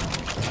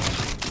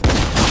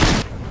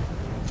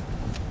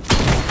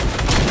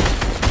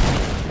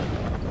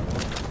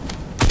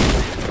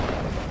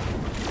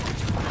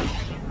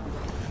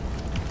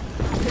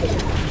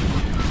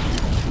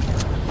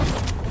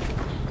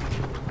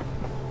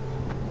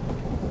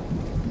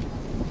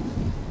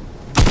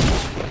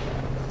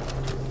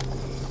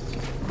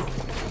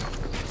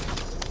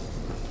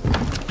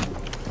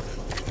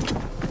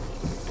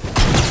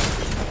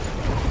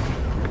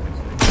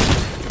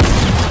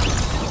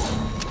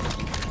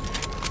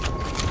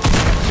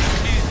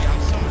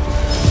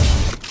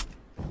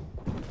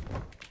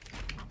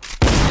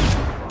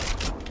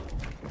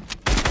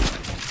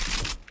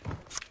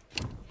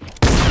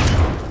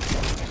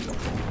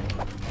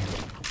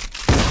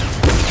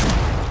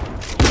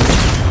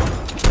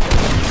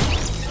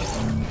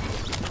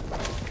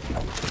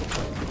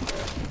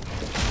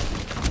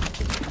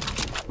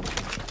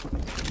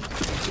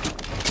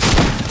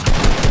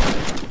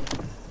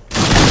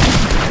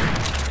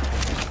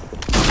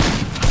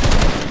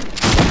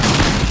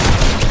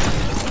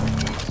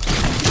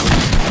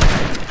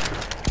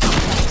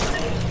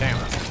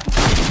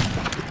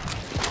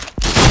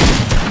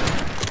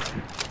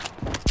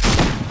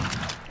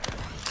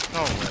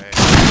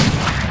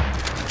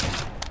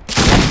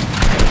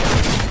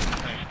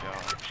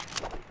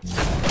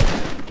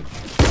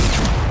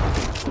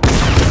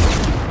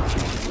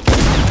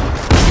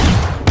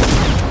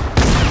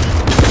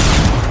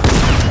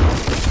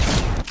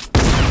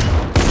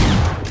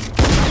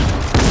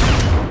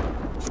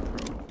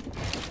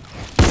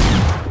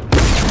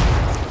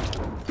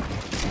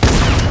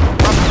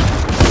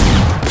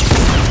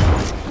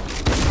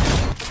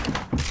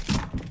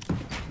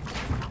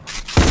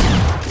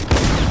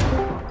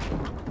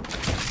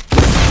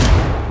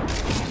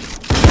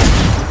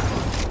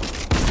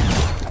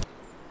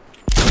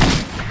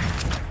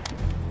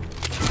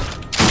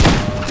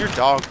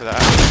 Dog for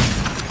that.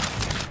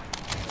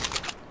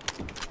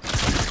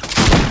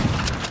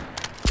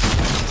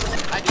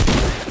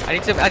 I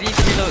need to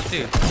reload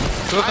too.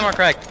 Two of them are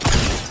cracked.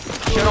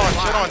 Shit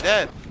on,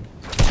 dead.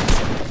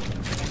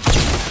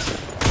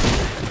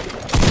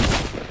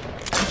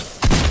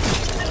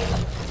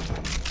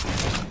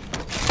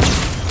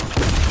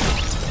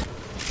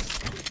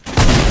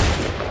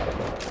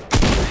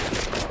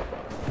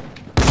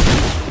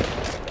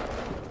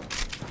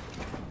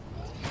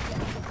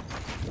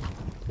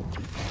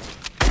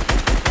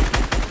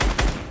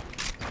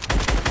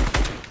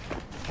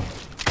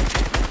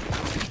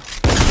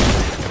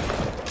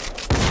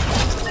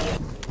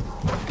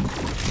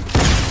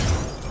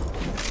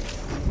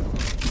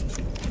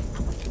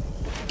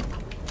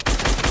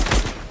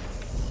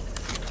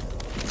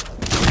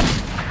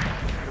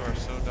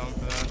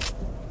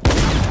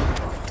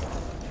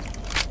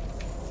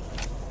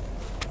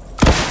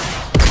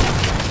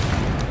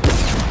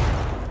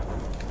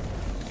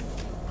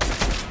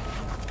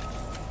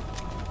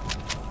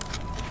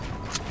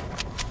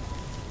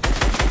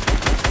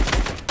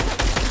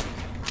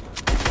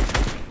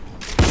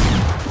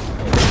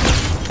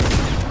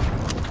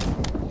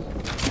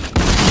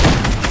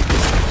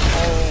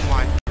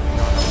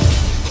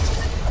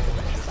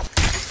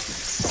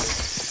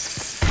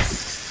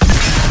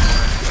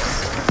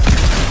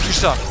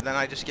 suck. Then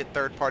I just get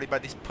third party by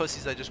these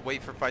pussies that just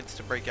wait for fights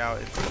to break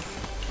out. It's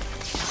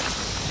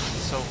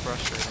so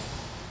frustrating.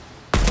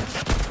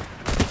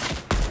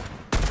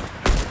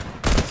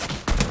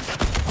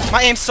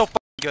 My aim's so fucking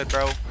good,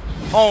 bro.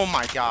 Oh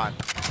my god.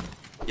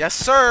 Yes,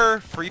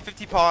 sir. Free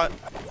 50 pot.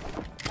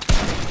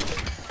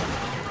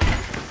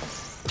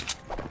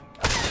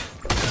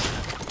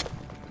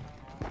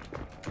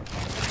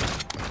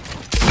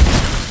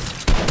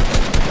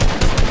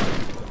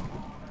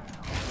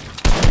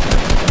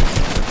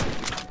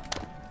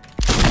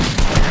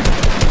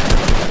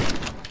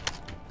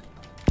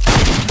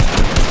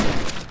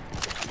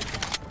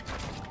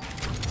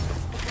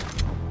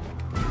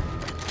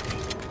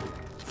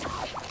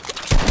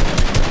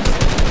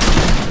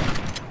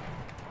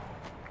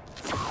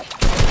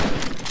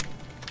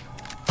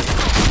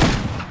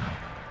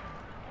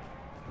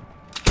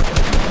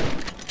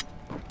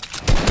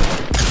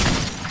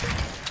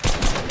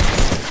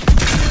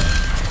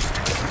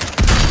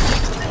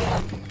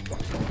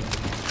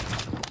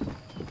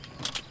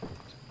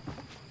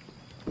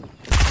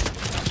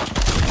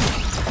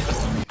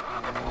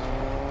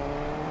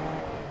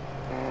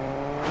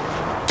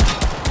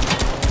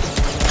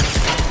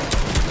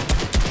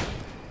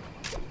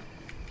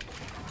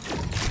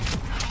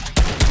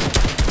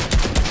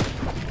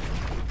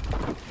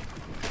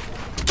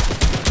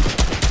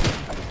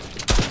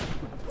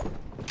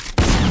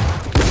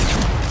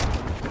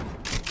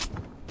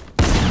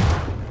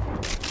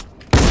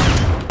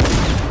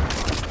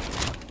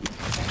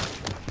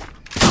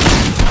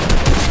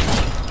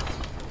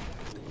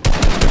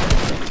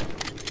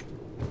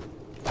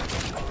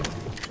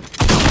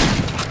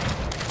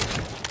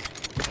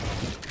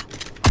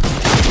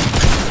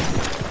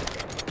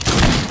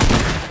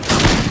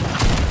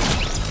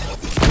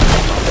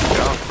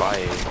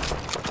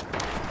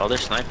 Oh, they're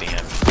sniping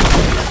him.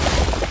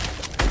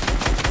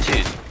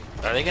 Dude,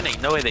 are they gonna?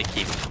 No way they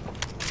keep.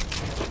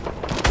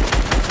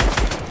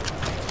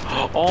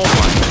 Oh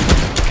my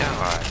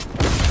god.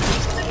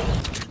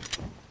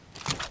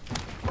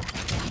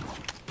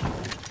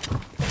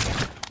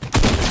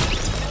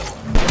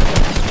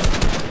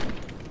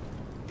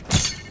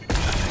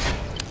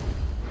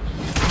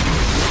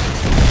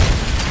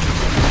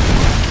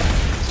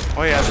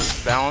 Oh yeah, this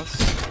is balanced.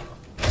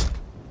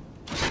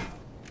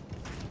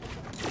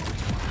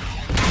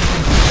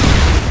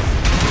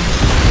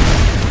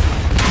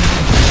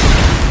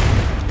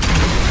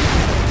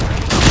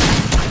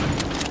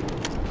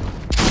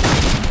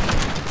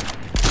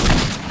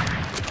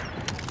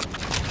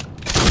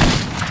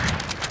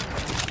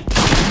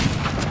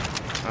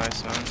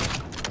 Nice, man.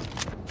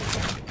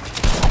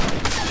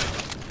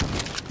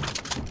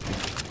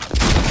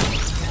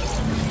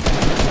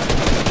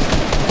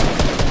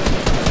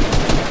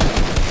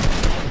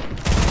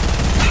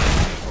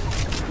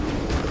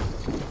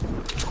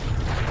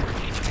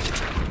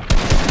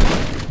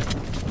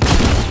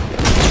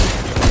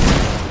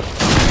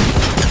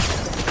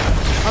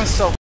 I'm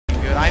so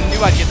good. I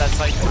knew I'd get that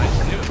sight. I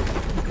just knew it.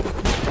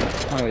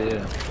 Oh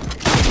yeah.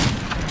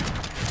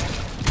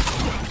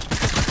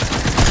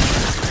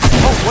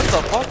 Oh, what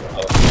the fuck?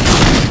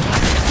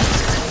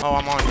 Oh,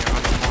 I'm on you.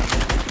 I'm on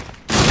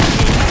you.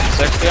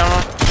 60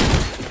 armor?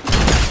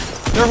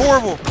 They're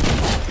horrible.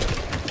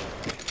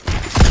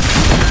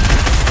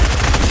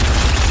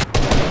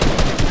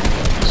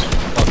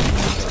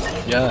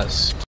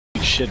 Yes.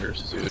 Shitters,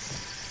 dude.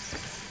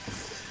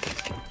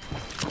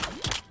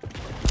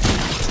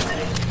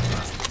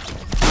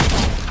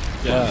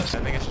 Yes. I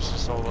think it's just a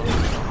solo.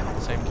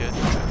 Same kid.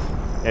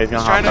 Yeah, he's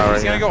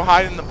He's gonna go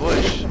hide in the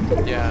bush.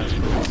 Yeah,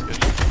 that's good.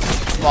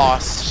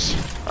 Lost.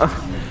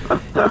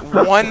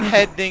 One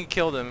head didn't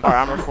kill them.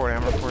 Alright, I'm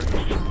recording.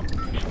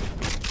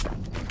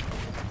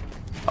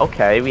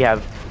 Okay, we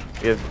have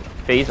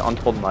FaZe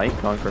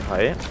UntoldMight going for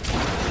fight.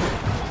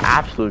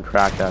 Absolute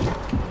crack that.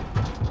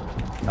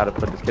 Gotta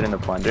put this kid in the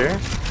blender.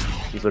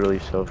 He's literally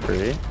so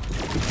free.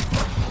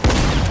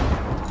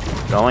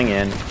 Going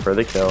in for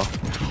the kill.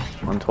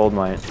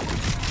 UntoldMight.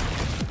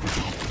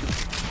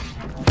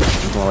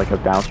 It's more like a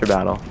bouncer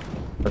battle.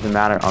 Doesn't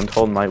matter.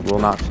 UntoldMight will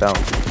not sell.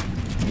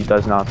 He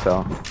does not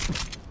sell.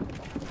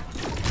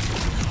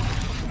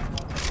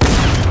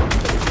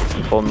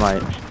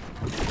 UntoldMight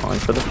going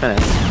for the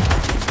finish.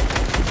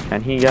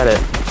 Can he get it?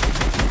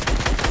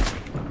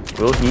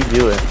 Will he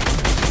do it?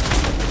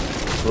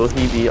 Will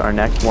he be our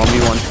next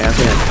 1v1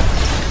 champion?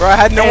 Bro, I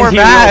had no more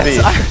mats.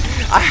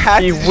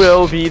 He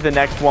will be the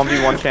next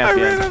 1v1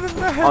 champion.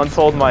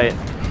 UntoldMight.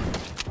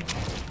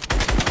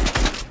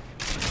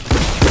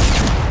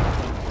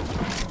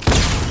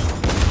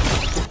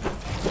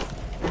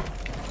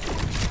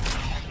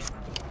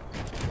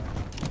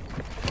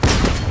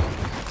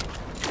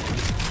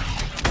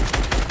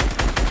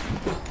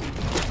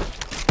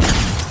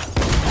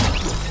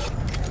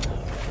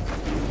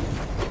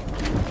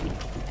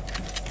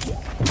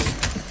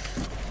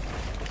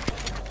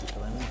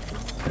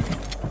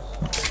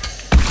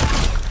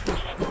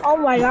 Oh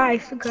my god, I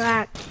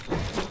forgot.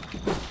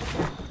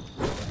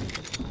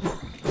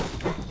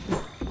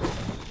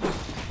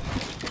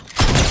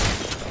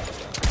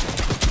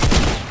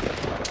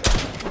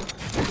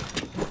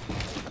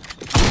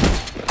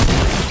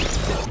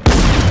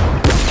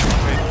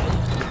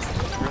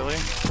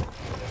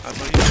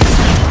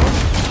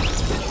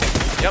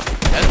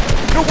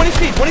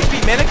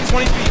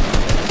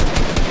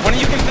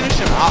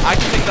 I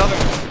can take the other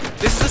one.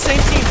 This is the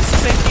same team. This is the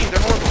same team.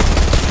 They're horrible.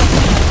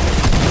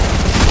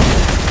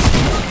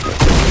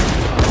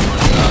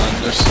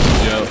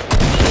 Yep.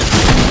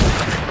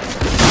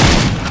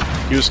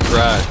 He was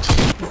cracked.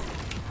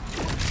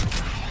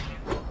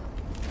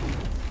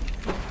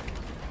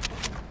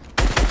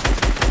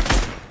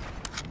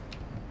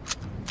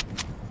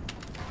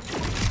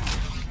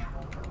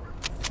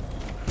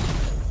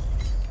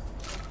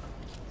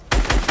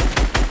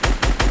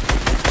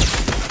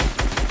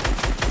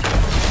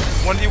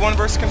 One v one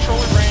versus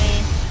controller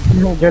brain.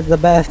 You're the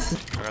best.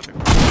 I got the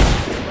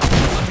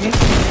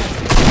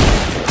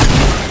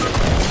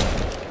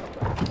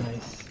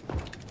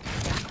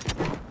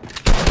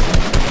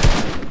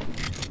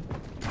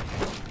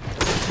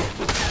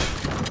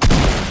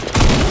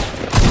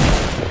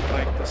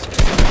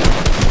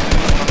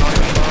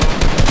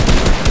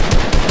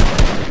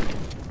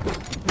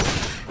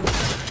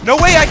No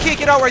way, I can't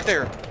get out right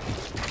there.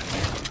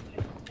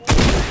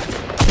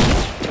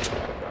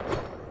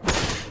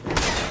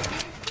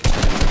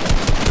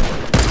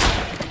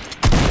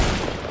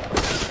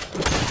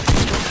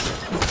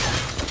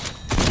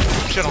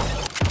 Shit on.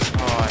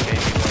 Oh, I hate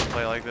people that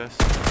play like this.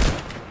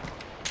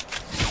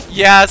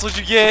 Yeah, that's what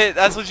you get.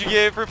 That's what you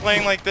get for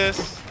playing like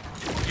this.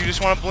 You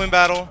just want a balloon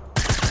battle.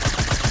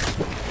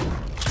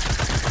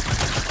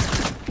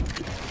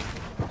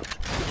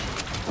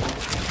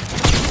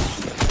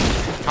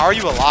 How are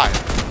you alive?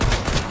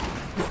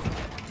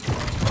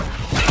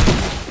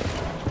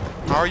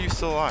 How are you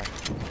still alive?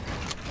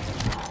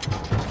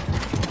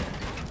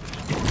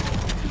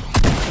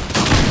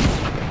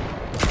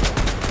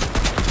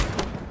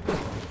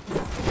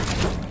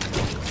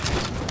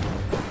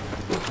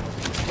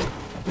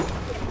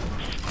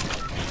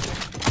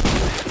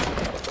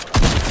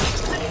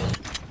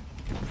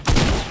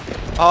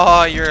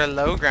 Oh, you're a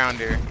low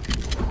grounder.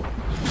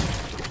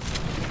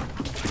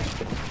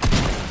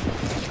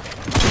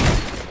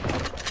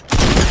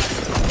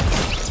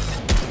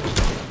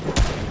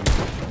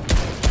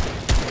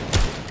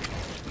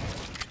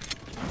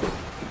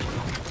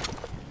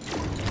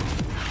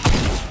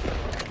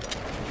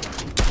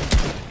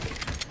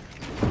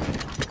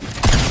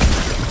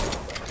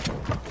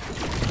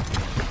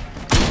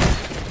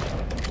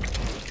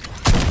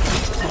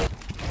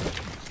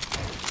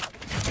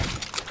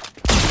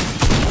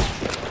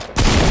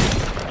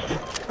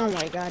 Oh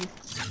my god.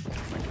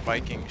 Like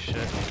Viking shit.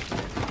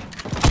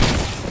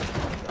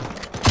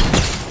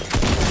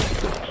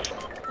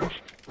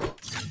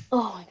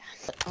 Oh my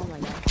god. Oh my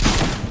god.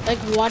 Like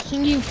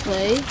watching you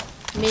play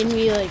made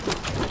me like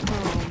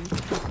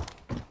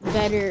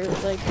better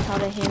like how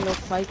to handle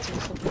fights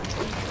and stuff like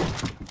that.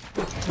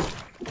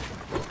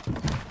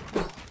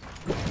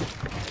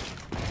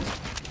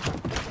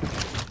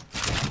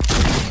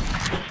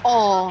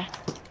 Oh.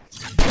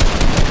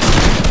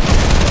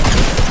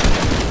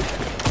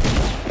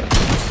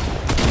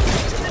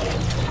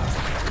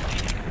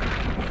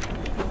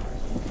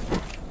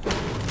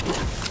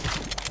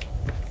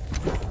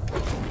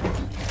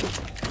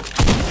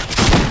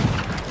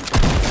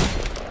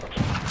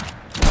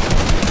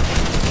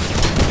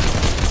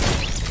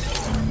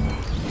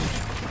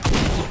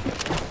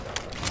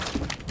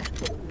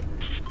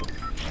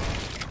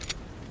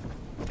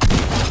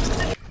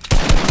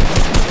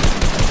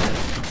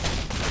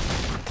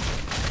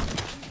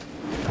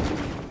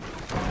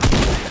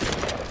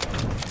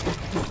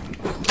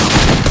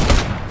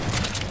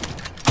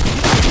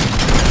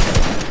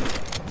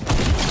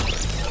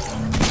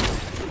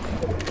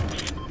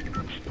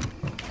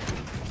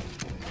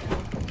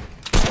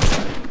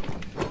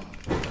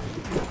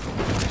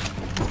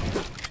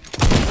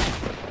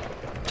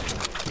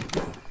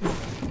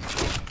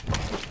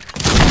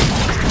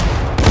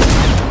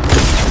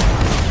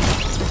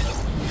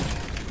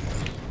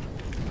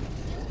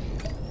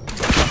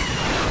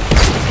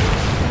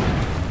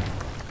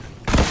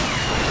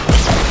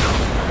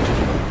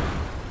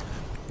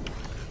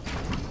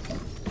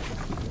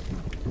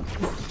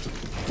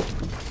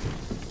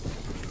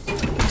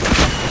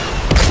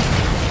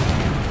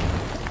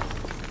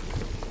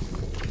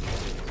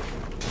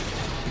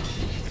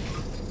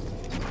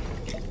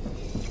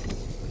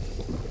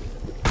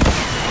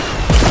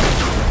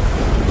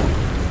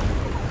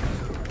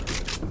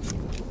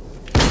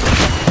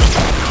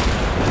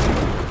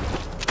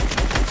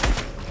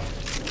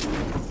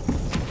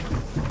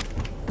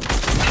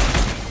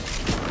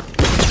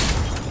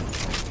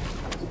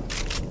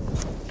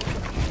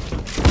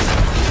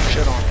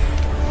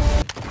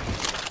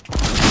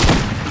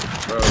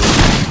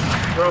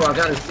 Bro, I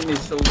gotta see me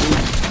so weak.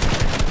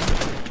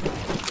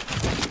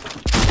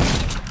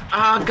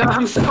 Ah, God,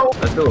 I'm so.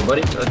 Let's do it,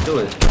 buddy. Let's do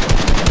it.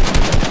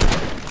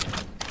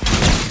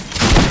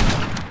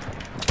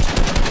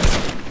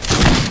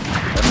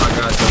 Oh my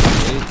God,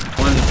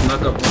 one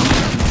snuck up on me.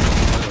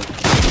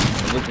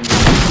 I'm looking at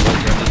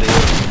the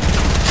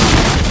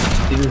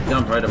he just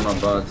jumped right in my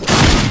box.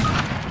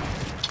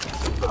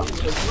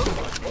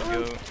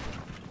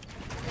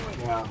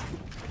 Wow.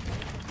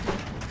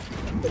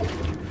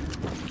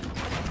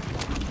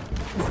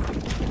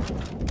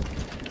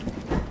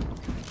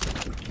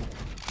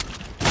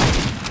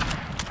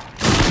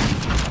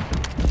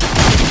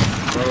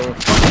 bro.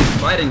 Fucking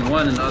fighting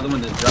one and the other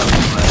one just dropped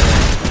on my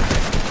head.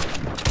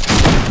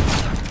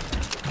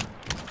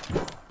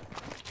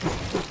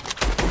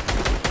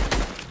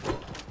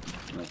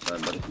 Nice try,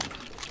 buddy.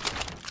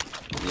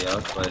 Yeah, I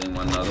was fighting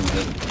one, the other one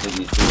just hit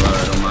me too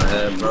hard on my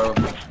head, bro.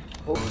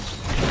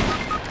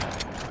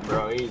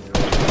 Bro, easy.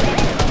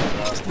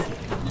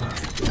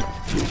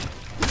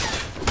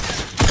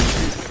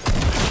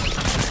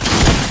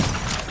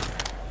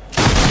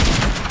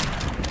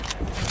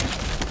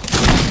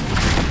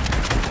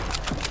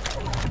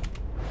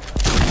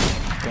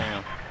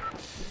 Damn.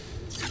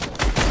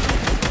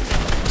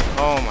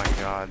 Oh my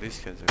god, these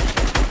kids are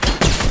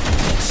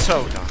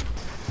so dumb.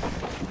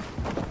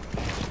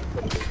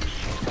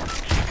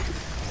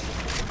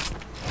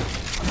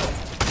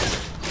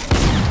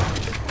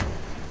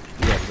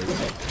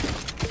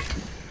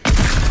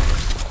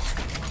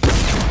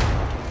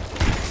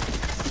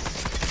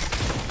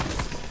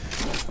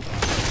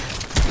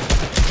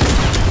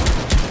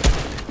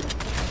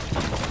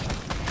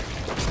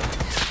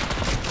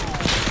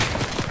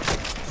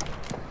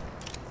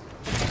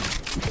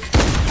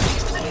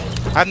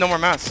 I have no more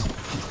mats.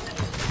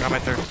 Got my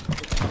third.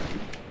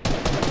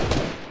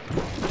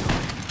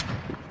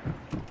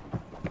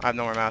 I have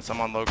no more mats. I'm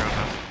on low ground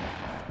now.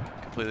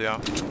 Completely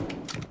off.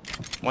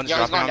 One's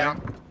dropping on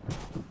me.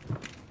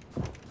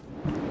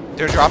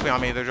 They're dropping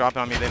on me. They're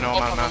dropping on me. They know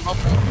I'm out of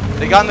mats.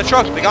 They got in the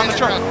truck. They got in the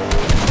truck.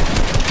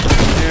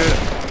 Dude.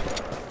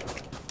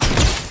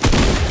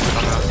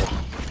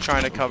 I'm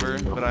trying to cover,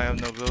 but I have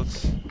no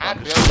builds. I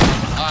have builds.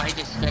 Oh, he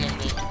just finished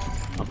me.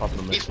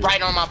 He's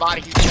right on my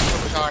body. He's just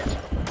supercharged.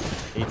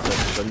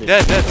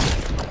 Dead, dead.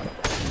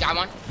 Got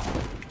one.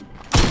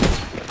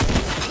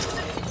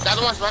 The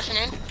other one's rushing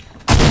in.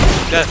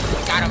 Dead.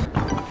 Got him.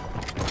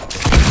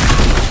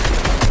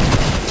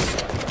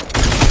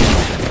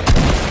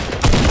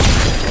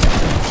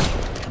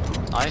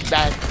 He's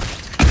dead.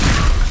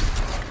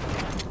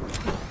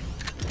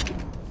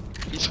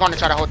 He's going to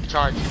try to hold the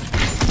charge.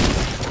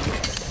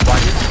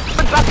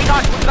 One's about to be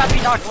knocked. One's about to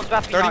be knocked. One's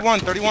about to be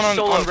knocked. 31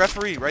 on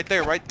referee. Right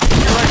there. Right.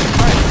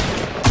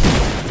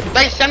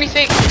 Right,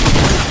 76.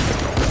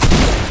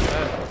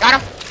 Got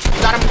him.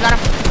 Got him.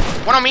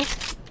 One on me.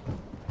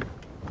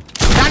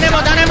 Down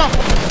ammo.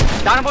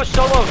 Down ammo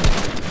solo.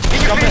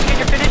 Get your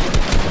finish.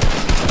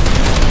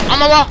 On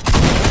my wall.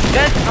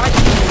 Dead. Nice.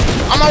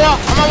 On my wall.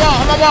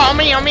 On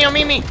me.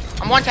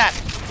 I'm one tap.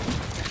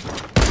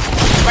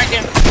 Right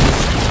there.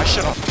 I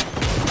shut off.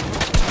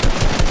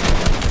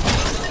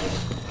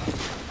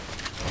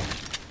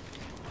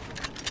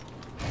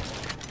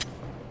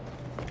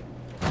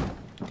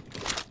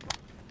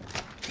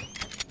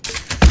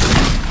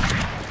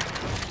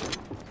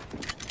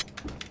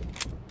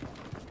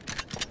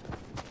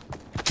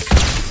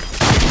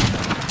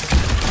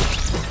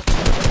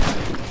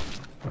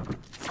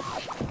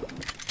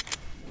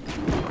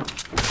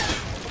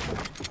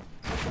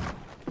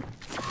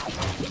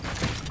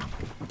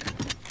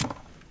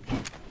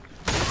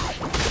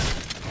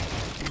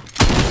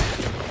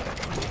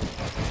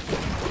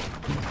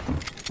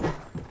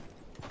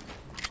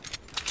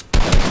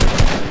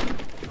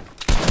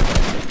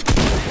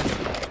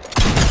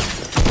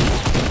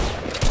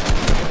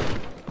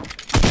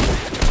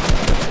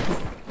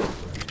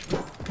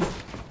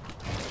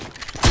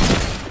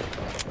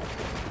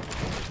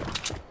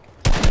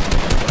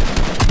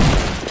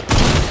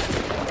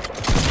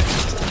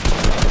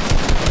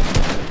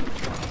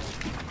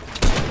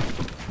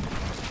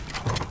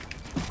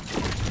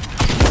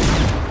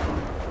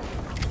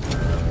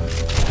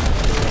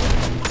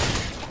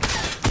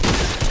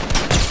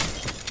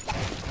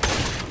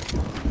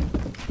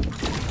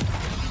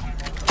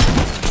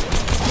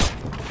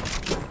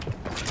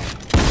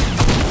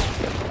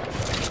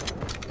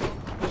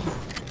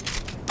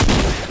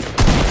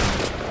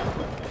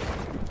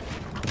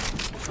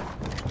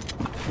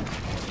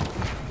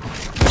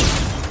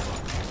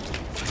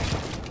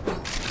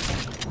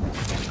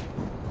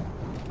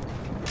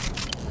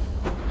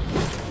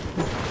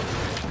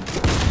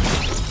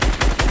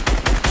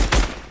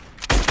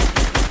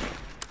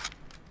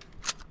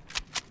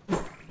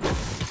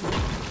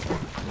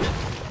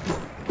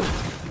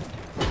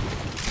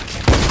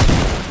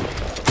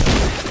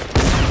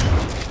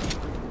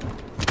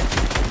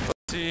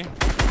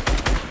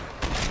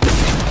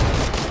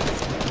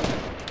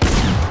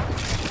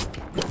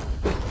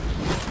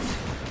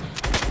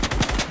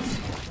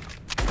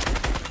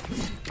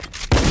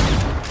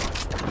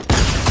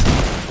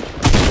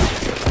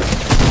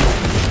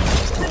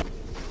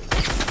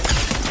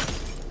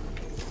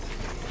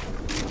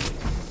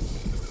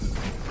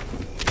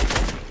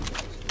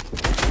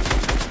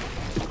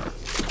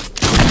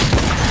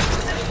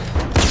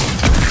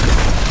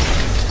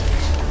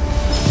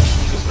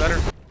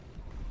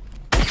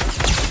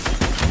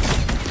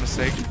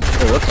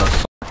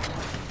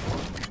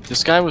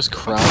 This guy was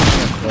crouched in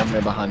the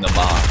corner behind the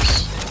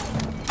box.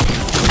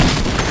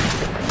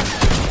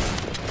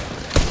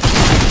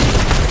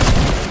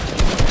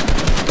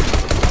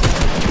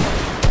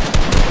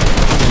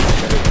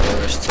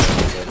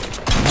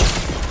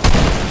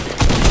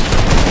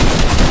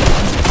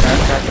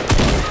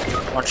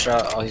 one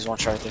shot. Oh, he's one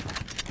shot right there.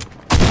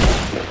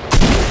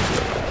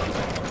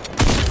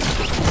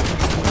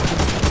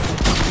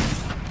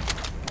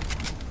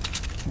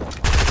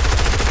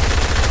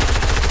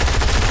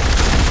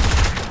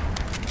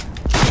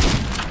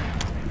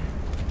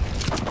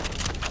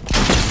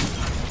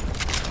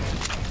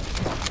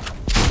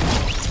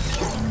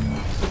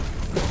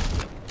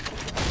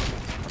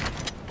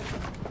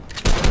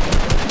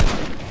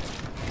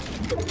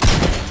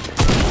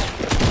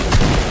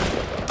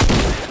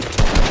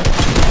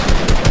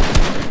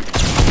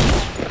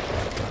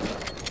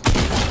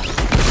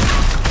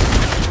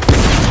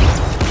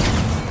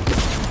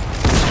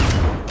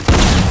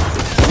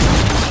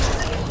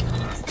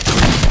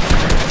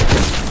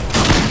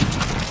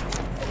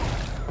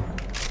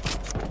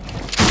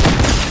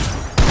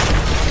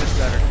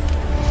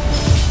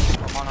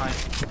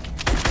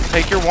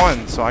 Take your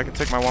one, so I can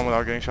take my one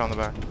without getting shot in the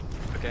back.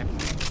 Okay.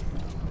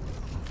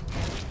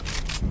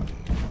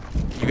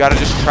 You gotta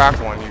just track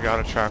one. You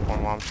gotta track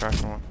one while I'm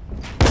tracking one.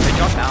 They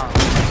drop down.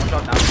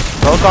 Drop down.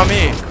 Both on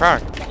me.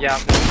 Crack. Yeah.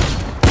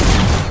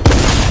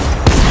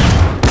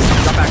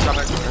 Drop back. Drop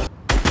back.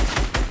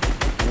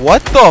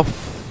 What the f?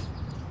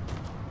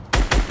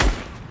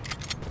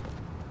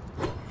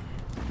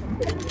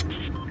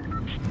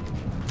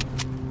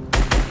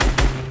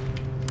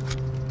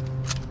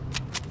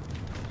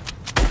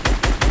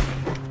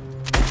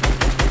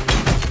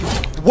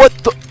 What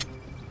the?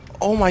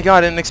 Oh my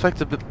god, I didn't expect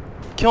to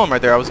kill him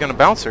right there. I was gonna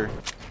bounce her.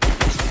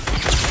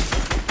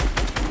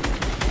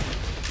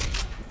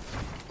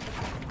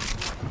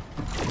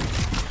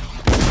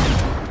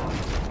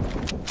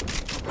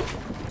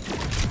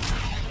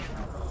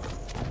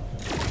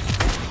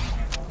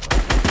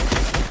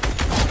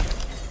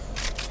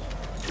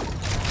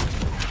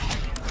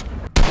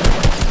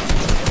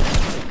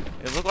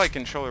 It looked like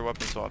controller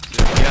weapon swaps. He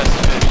has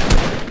fish.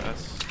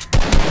 That's...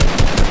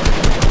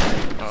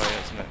 Oh yeah,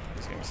 it's mid.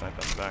 He's getting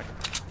sniped on the back.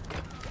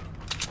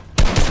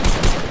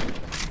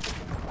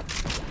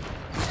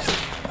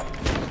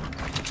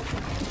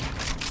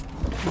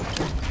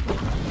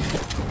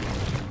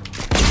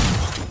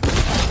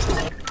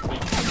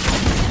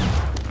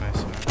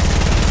 Nice, man.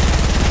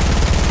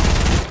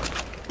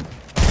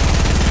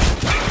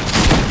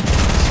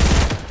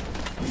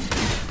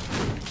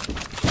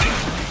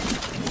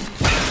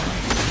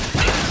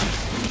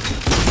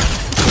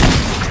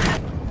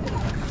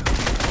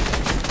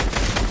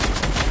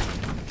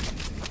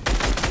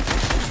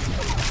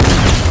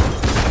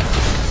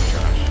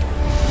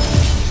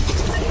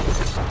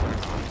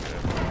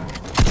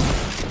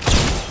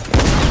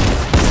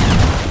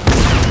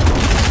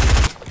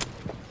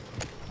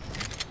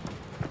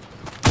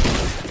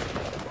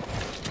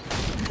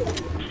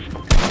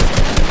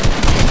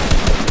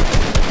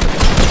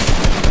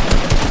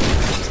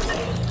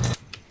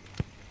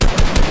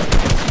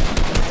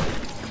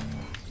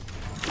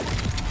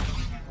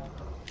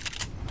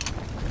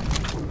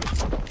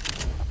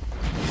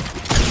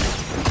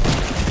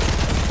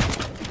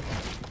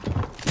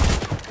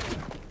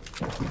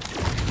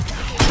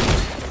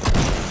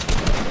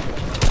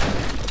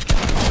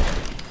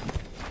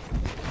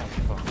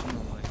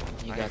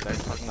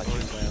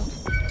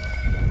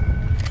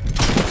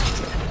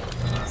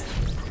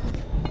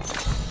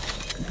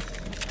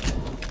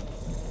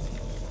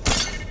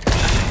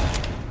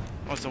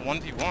 Oh, it's a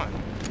 1v1.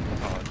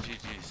 Oh,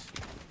 GG's.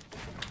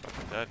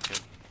 Fucking dead,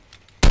 kid.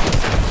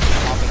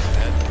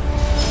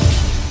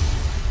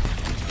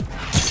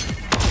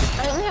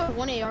 I only have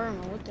one AR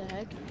ammo, what the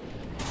heck?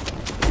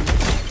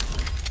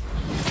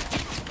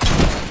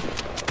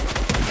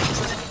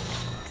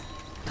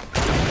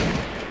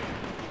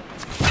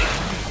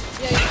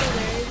 Yeah, you're still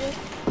there, AJ?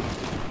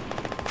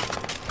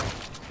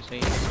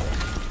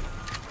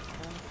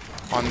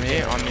 On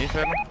me,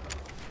 Fed.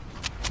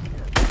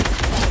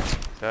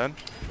 Dead.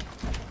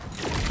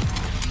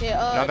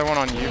 Yeah, another one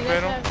on you,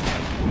 Fatal. have...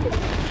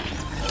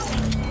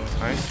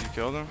 Nice, you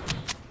killed him.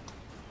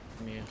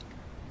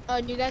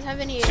 Do you guys have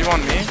any... Two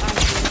on me.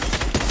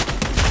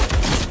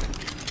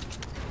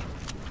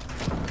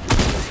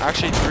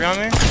 Actually, 3 on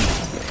me. Yeah,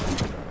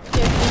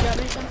 can you drop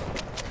me some?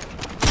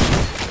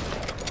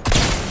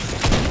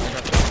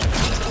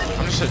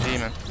 I'm just a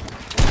demon.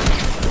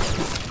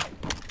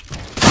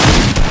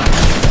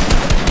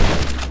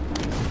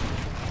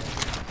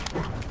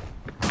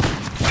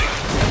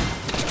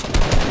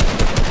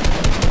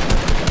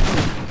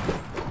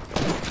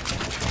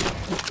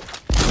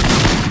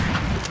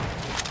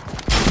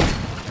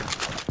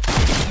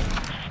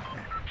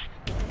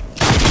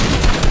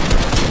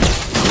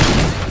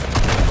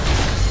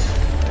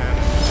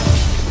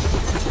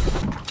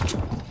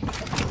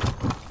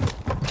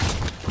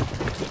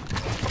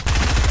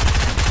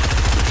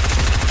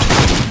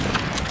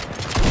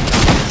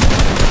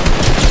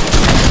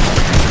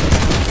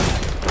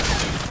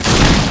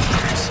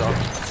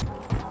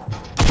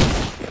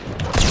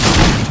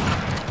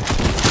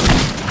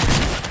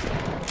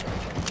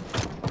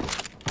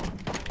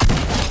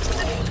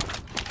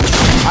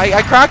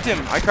 I cracked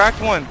him. I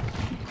cracked one.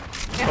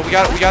 Oh, we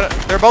got it.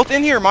 They're both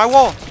in here. My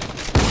wall.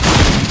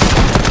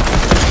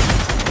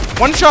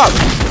 One shot.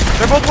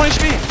 They're both 1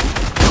 HP.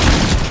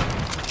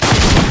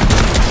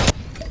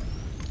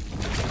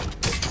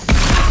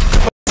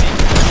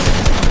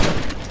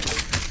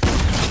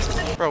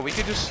 Bro, we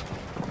could just...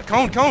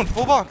 Cone,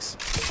 full box.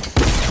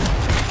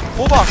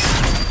 Full box.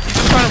 He's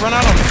just trying to run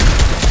out on me.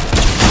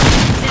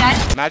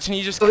 Imagine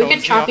he just But we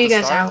could chop you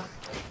guys out.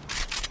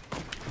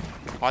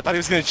 Oh, I thought he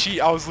was gonna cheat.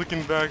 I was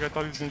looking back. I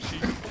thought he was gonna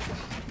cheat.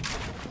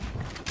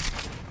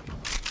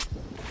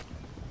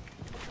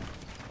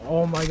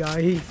 Oh my god,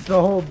 he's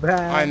so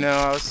bad. I know.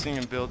 I was seeing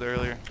him build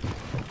earlier.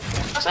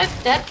 Outside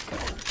dead.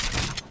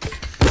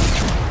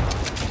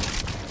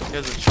 He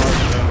has a charge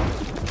though.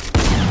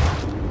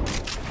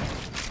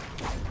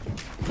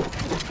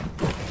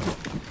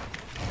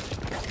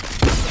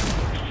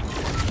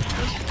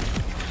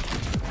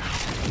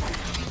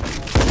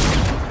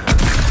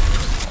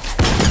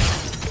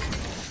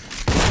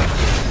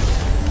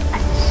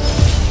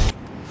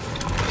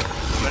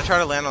 Try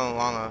to land on the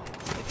llama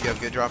if you have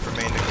good drop for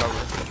main to cover.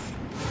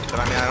 But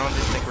I mean, I don't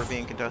just think we're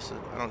being contested.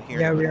 I don't hear.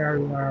 Yeah,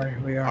 anybody.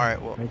 we are.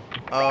 Alright, well.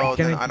 Oh,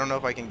 then I don't know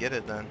if I can get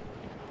it then.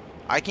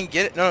 I can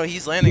get it. No,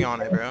 he's landing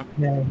on it, bro.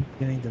 Yeah, he's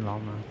getting the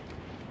llama.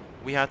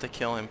 We have to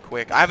kill him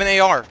quick. I have an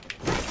AR.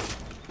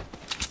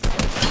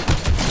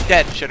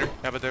 Dead, shitter.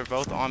 Yeah, but they're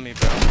both on me,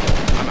 bro.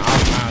 I'm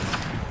out of math.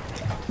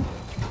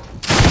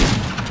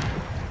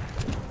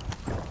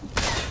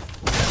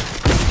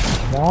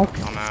 Walk.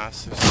 I'm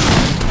ass.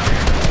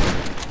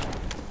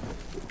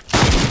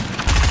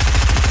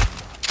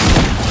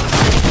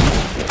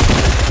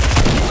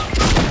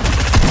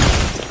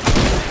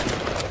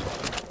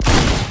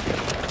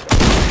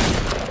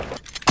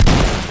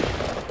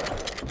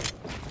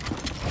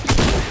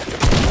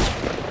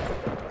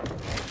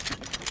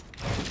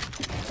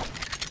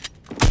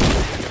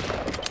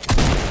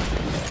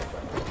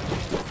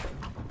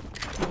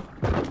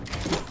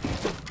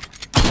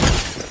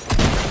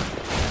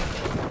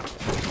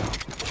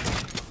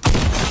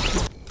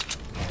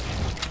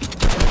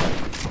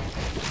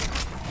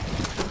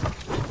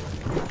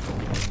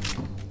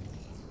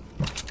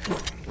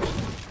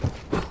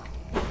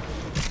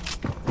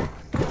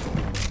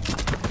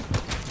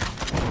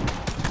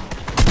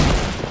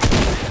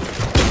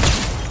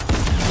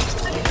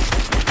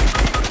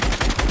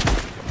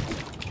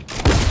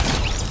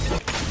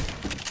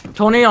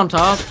 Tony on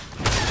top.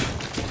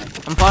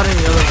 I'm fighting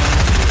the other one.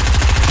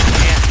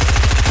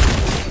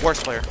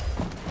 Worst player.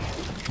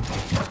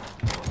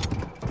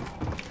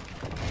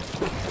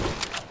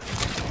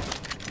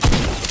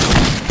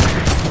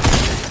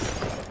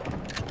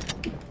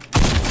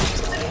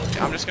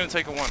 Yeah, I'm just gonna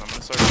take a 1. I'm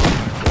gonna start.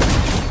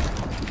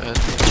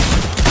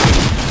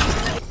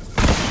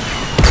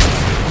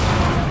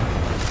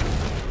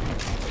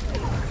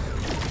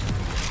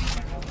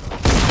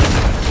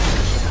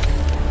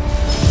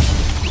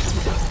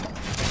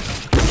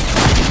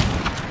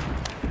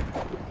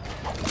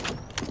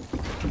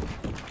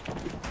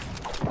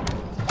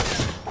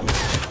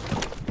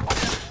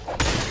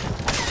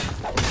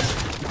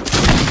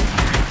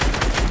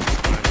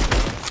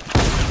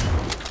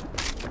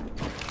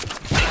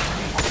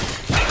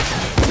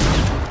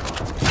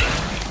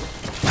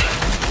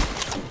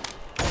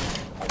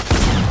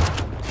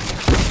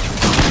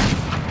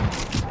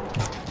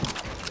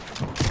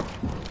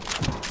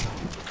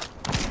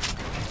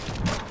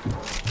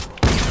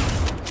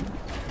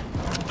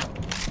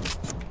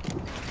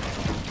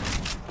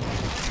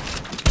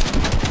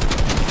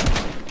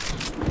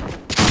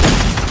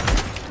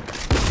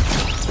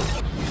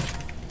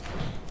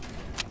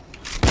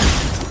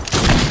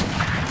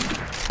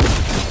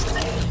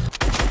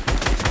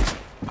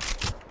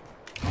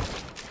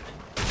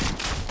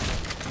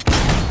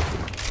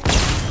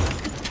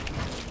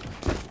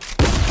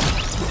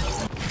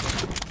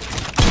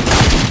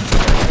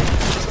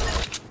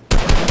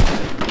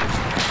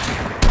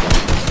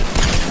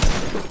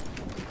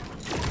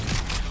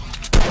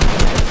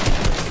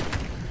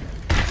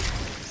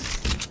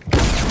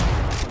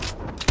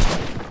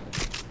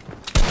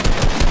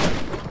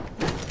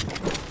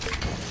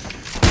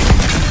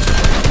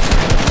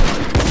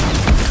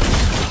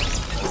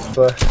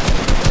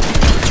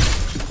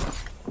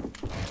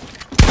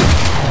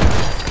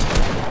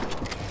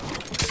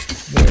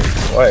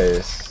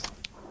 Twice. I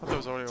thought there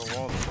was already a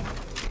wall.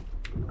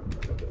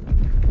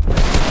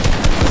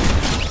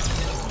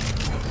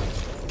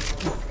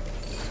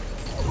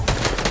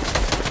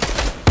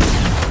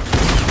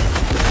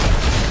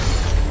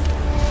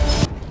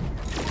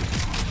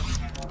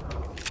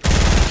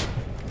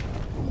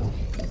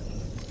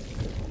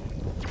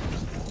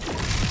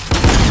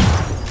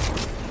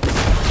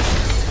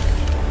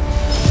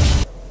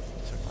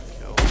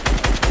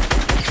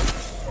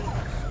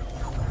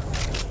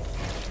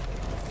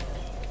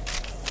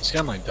 This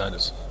guy might die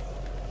this.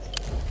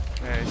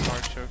 Yeah, he's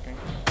hard choking.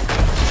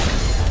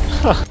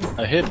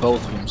 I hit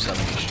both of them,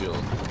 70 shield.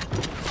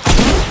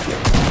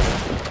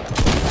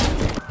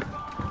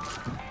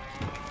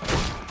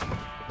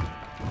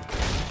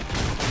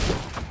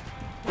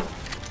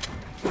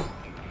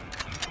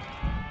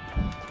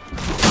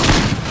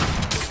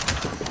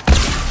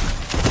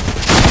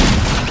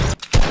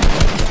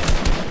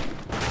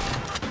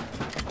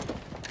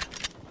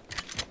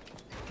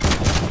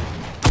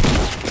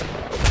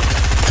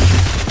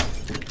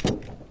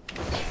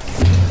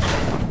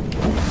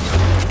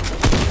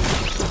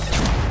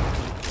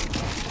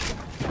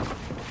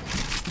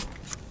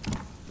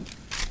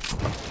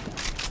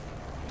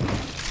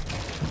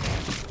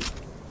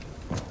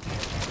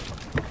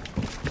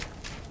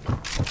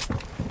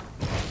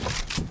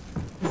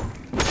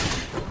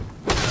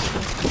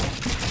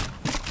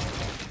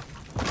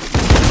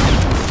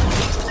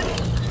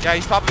 Yeah,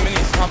 he's popping minis.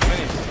 He's popping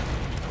minis.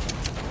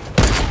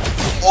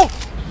 Oh!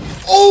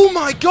 Oh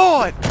my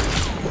god!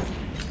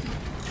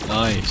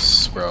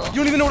 Nice, bro. You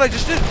don't even know what I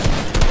just did.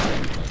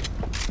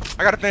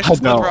 I gotta finish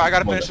this clip, bro. I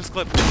gotta finish this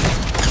clip.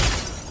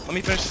 Let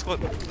me finish this clip.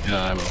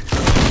 Yeah, I will.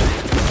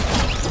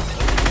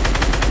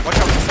 Watch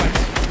out for the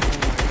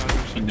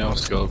sights. He no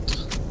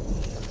scoped.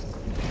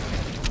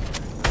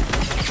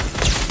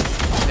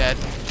 Dead.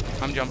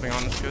 I'm jumping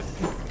on this good.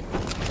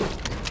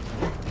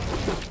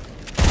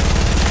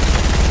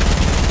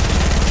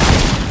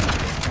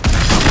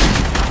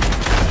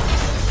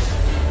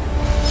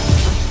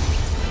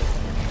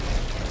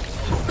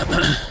 I'm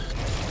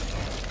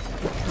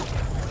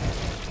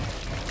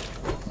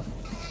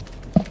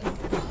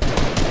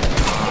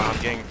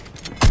getting.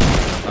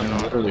 I'm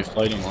literally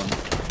fighting one.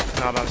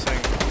 No, but I'm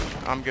saying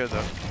I'm good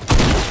though.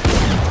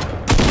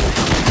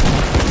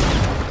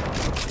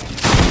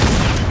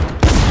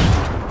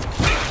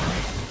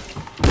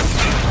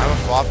 I have a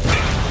flop.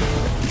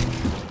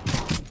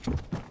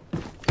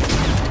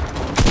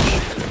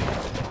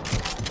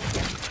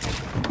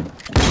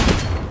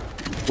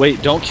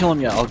 Wait, don't kill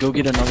him yet. I'll go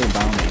get another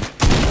bounty.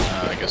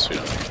 I guess we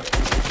don't.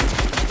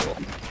 Cool.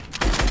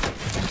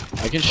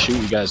 I can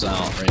shoot you guys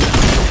out right now.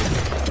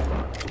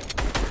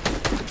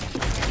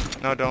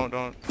 No, don't.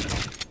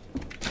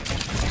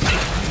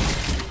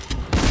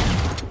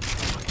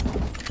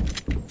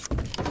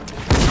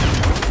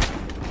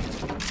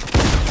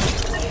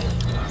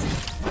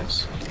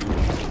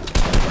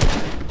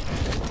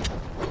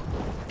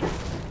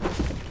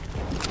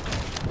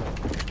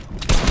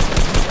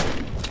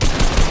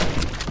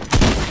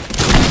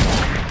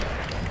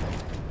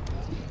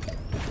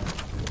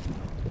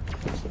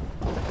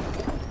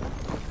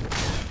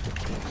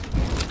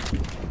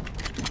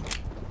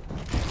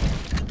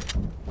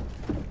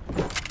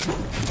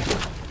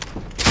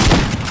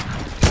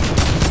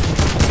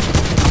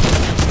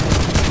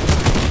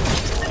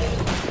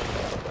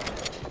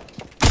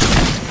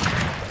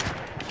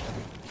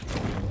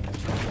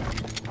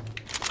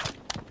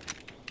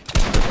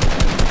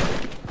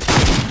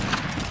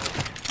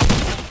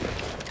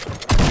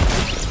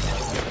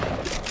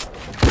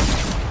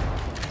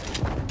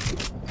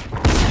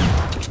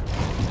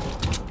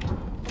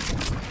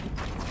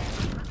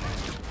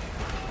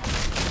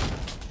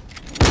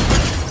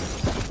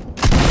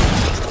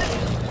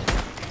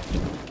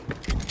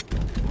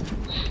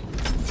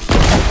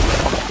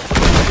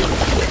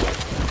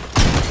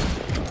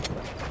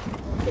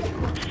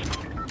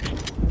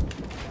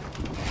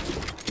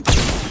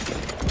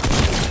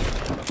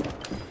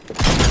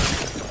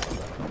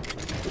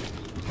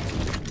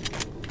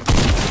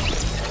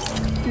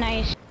 Nice.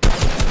 Nice.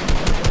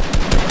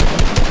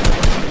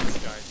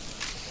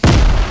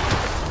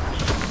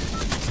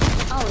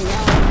 Oh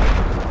no.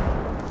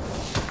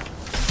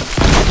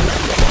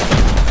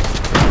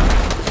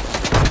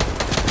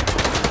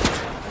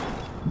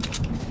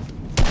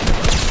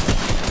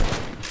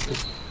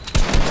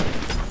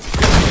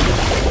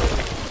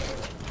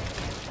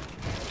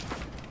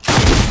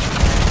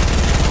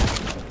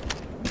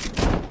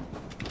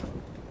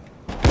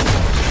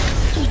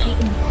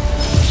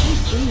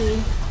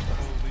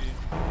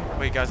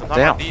 Wait, guys, I'm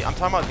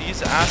talking about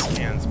these ass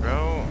cans, bro.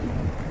 Oh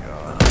my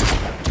god.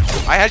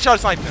 I headshot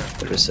sniped him.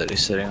 Chris said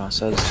he's sitting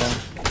outside the storm.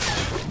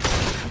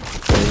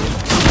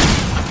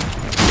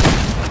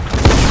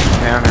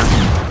 Yeah,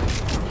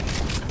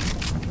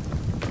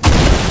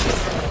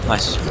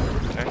 nice.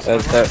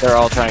 They're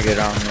all trying to get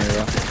on me,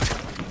 bro.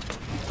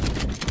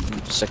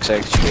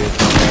 6x shoot.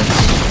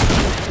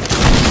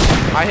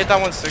 I hit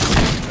that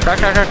 160. Crack.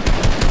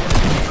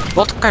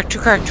 Both cracked, two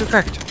cracked.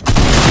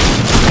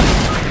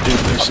 Dude,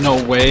 there's no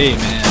way,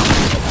 man.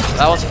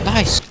 That was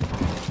nice.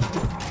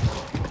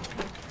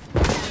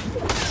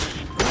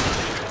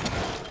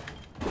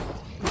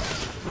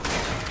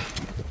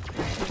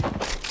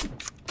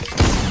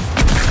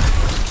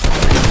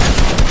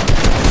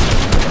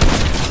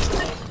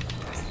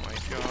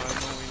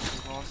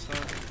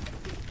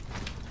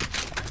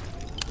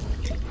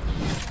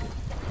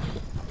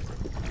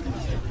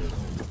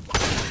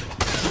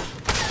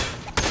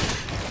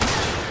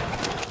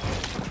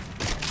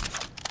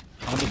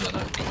 How did that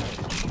happen?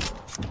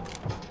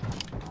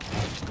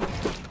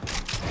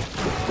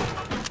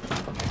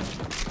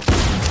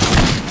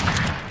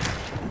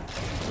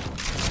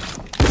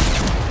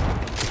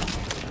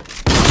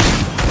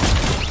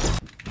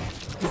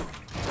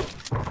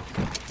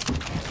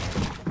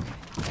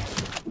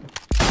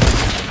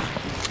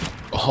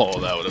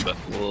 Oh, that would have been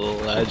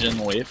legend.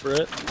 Wait for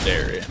it.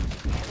 There.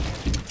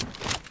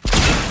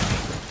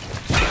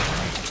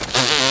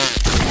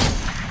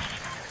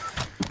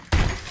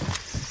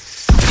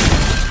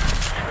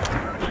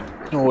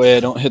 No way I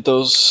don't hit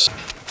those.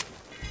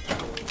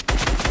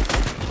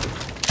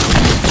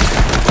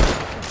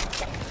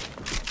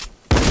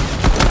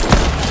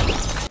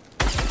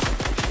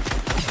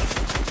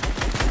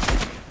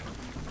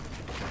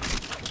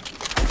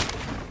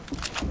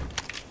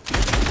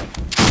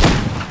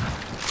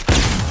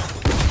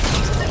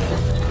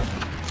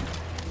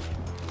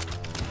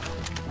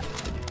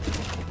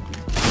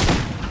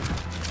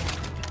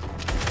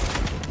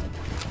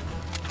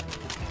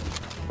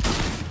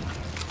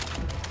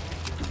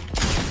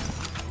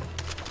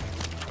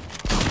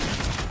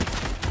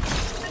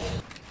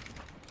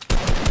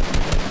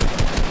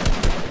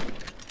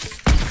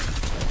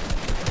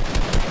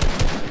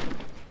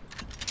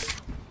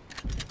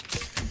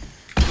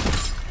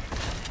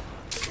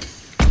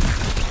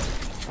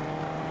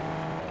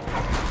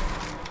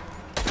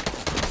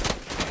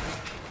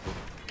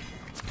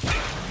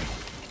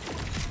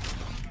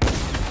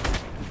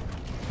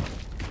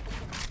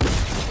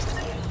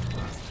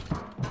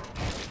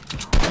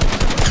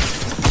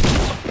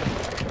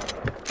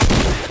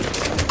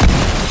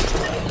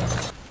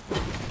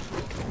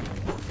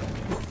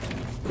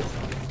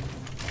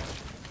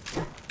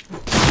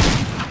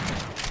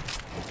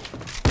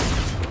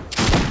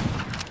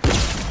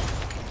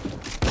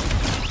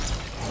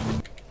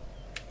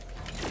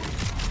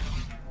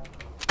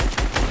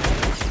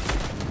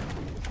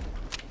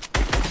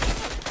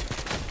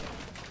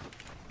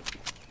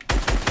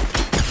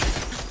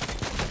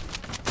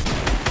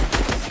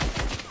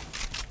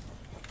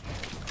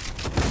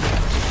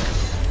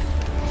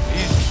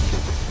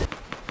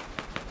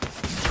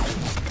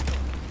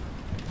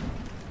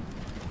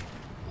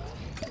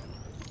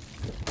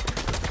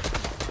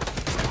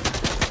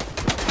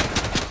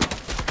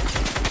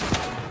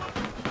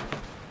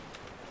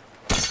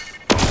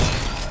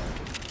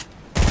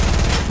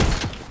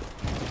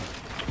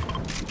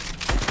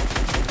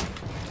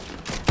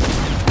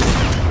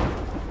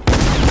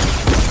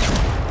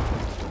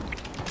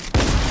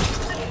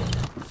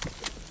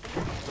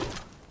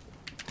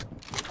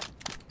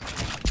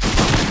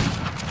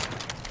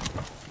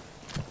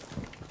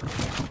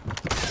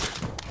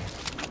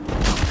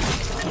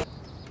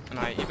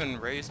 even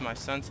raised my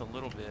sense a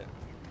little bit.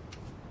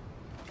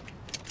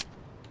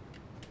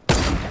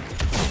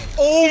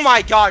 Oh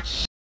my god,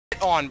 shit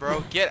on,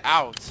 bro. Get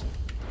out.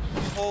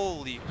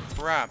 Holy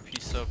crap,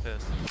 he's so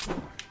pissed.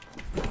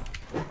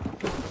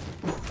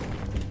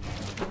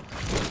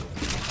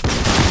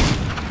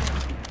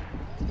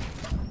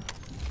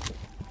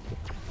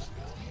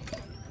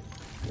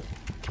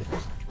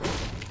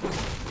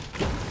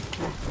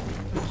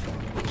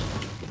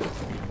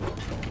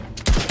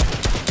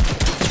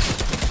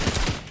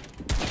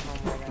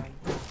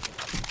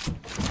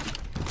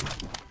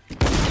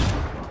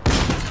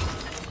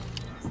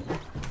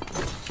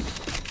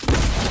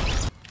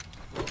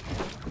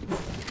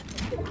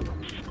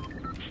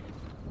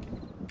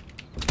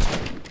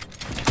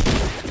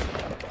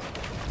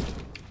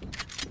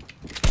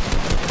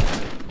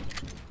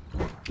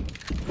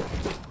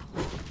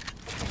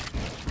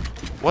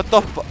 What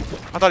the fu-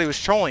 I thought he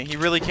was trolling. He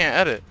really can't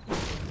edit.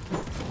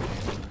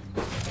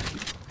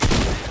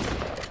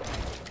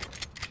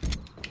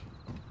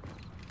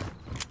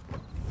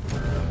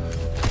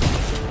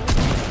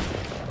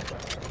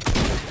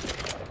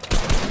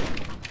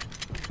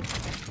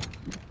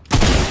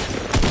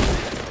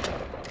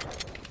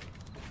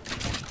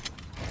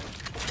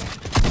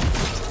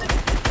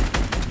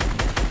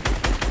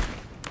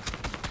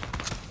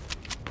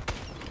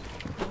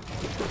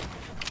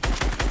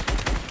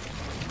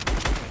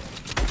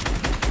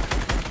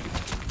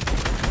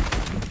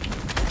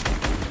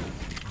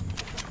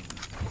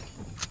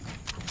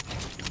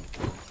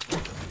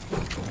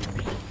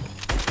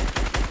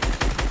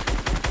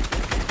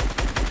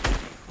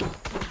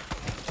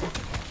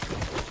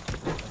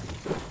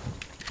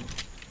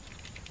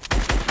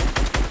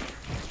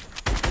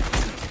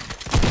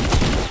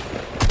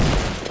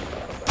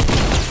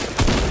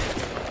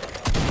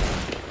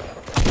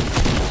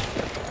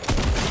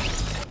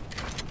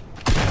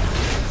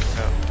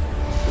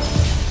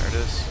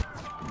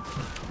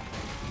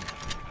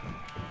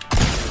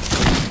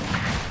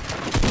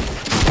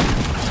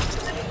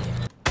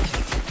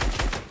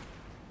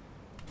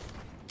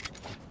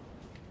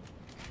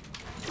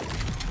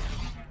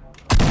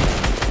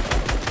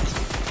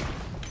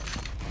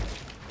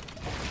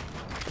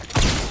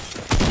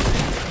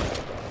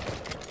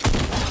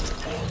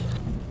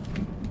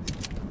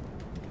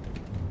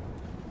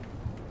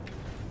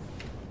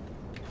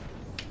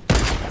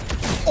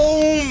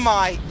 Oh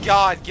my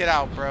god, get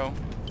out, bro.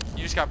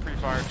 You just got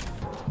pre-fired.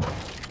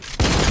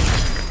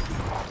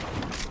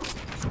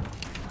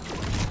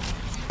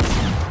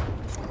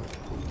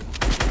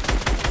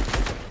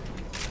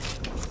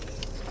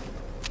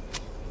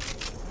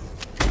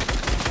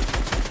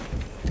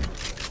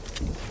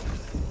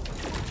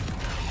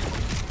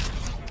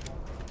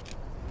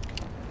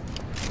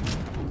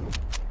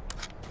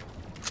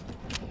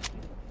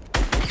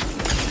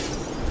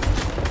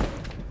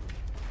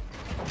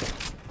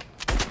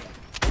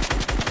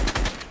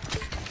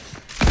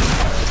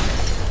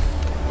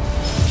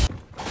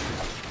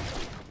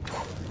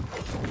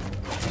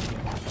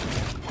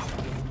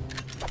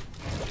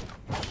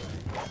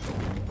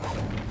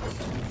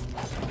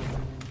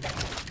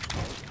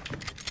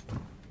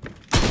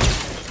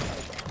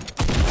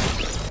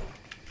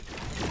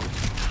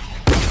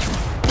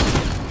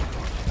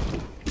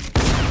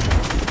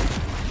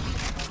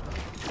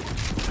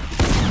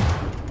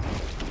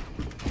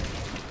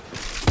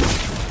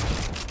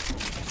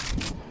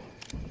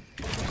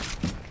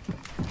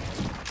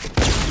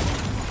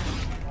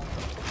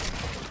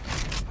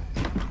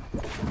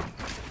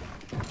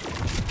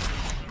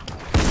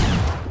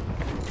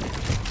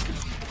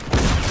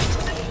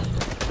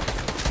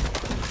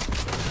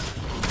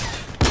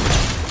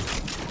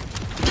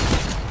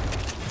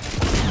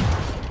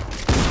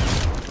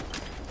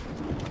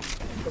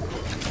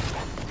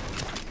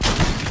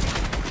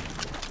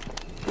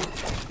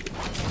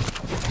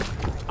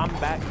 I'm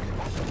back.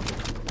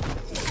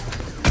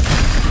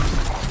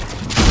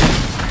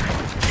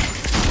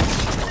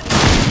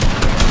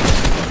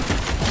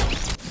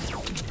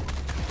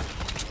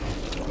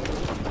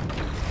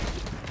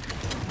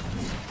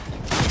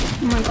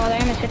 Oh my god, I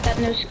almost hit that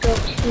no scope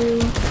too.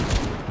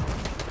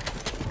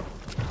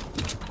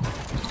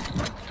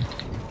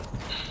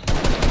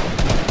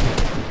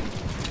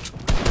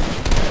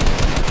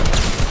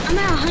 I'm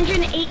at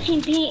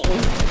 118 ping.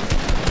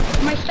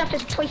 My stuff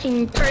is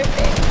placing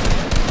perfect.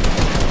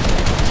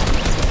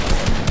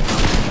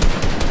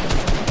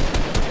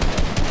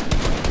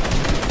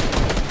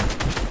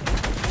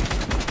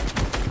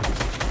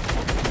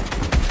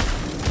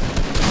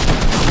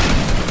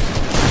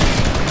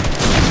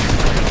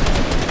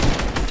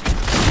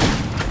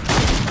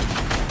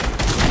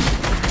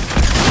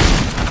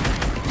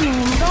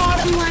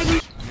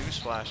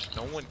 Newsflash,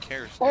 no one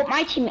cares. Oh,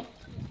 my teammate.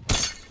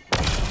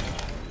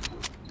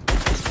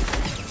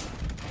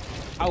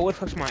 I would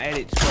fix my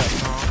edits, but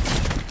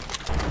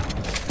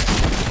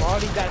all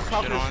these guys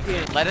talking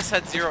shit. Lettuce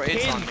had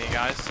 0.8s on me,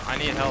 guys. I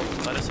need help.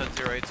 Lettuce had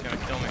 0.8's gonna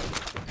kill me.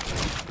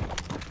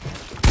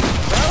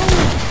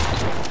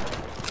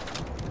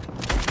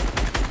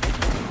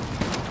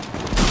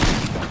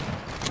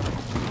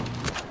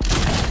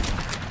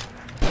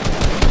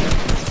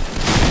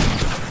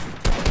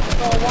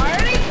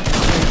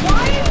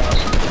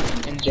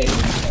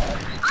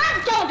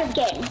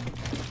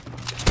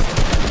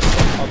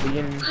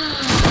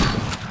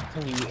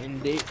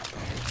 dick.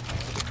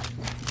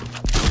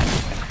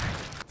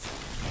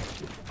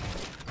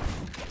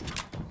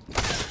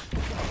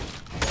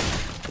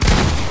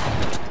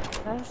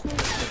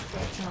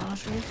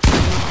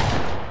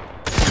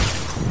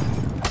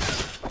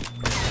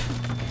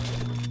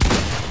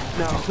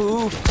 Now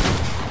who?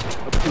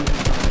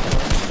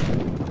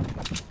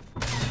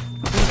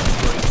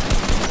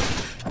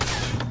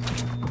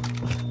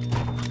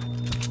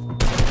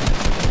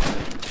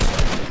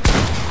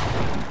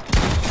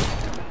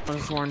 I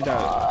just warned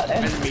out.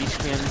 Enemy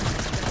skin.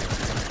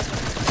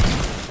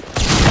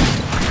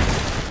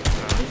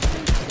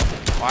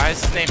 Why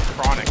is his name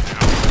Chronic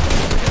now?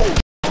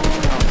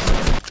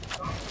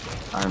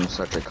 I'm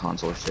such a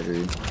console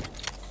shitter.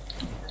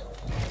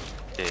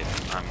 Dude,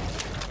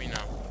 We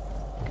know.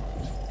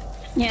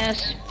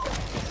 Yes.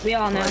 We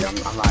all know. Like, I'm not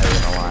even gonna lie,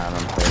 I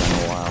haven't played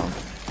in a while.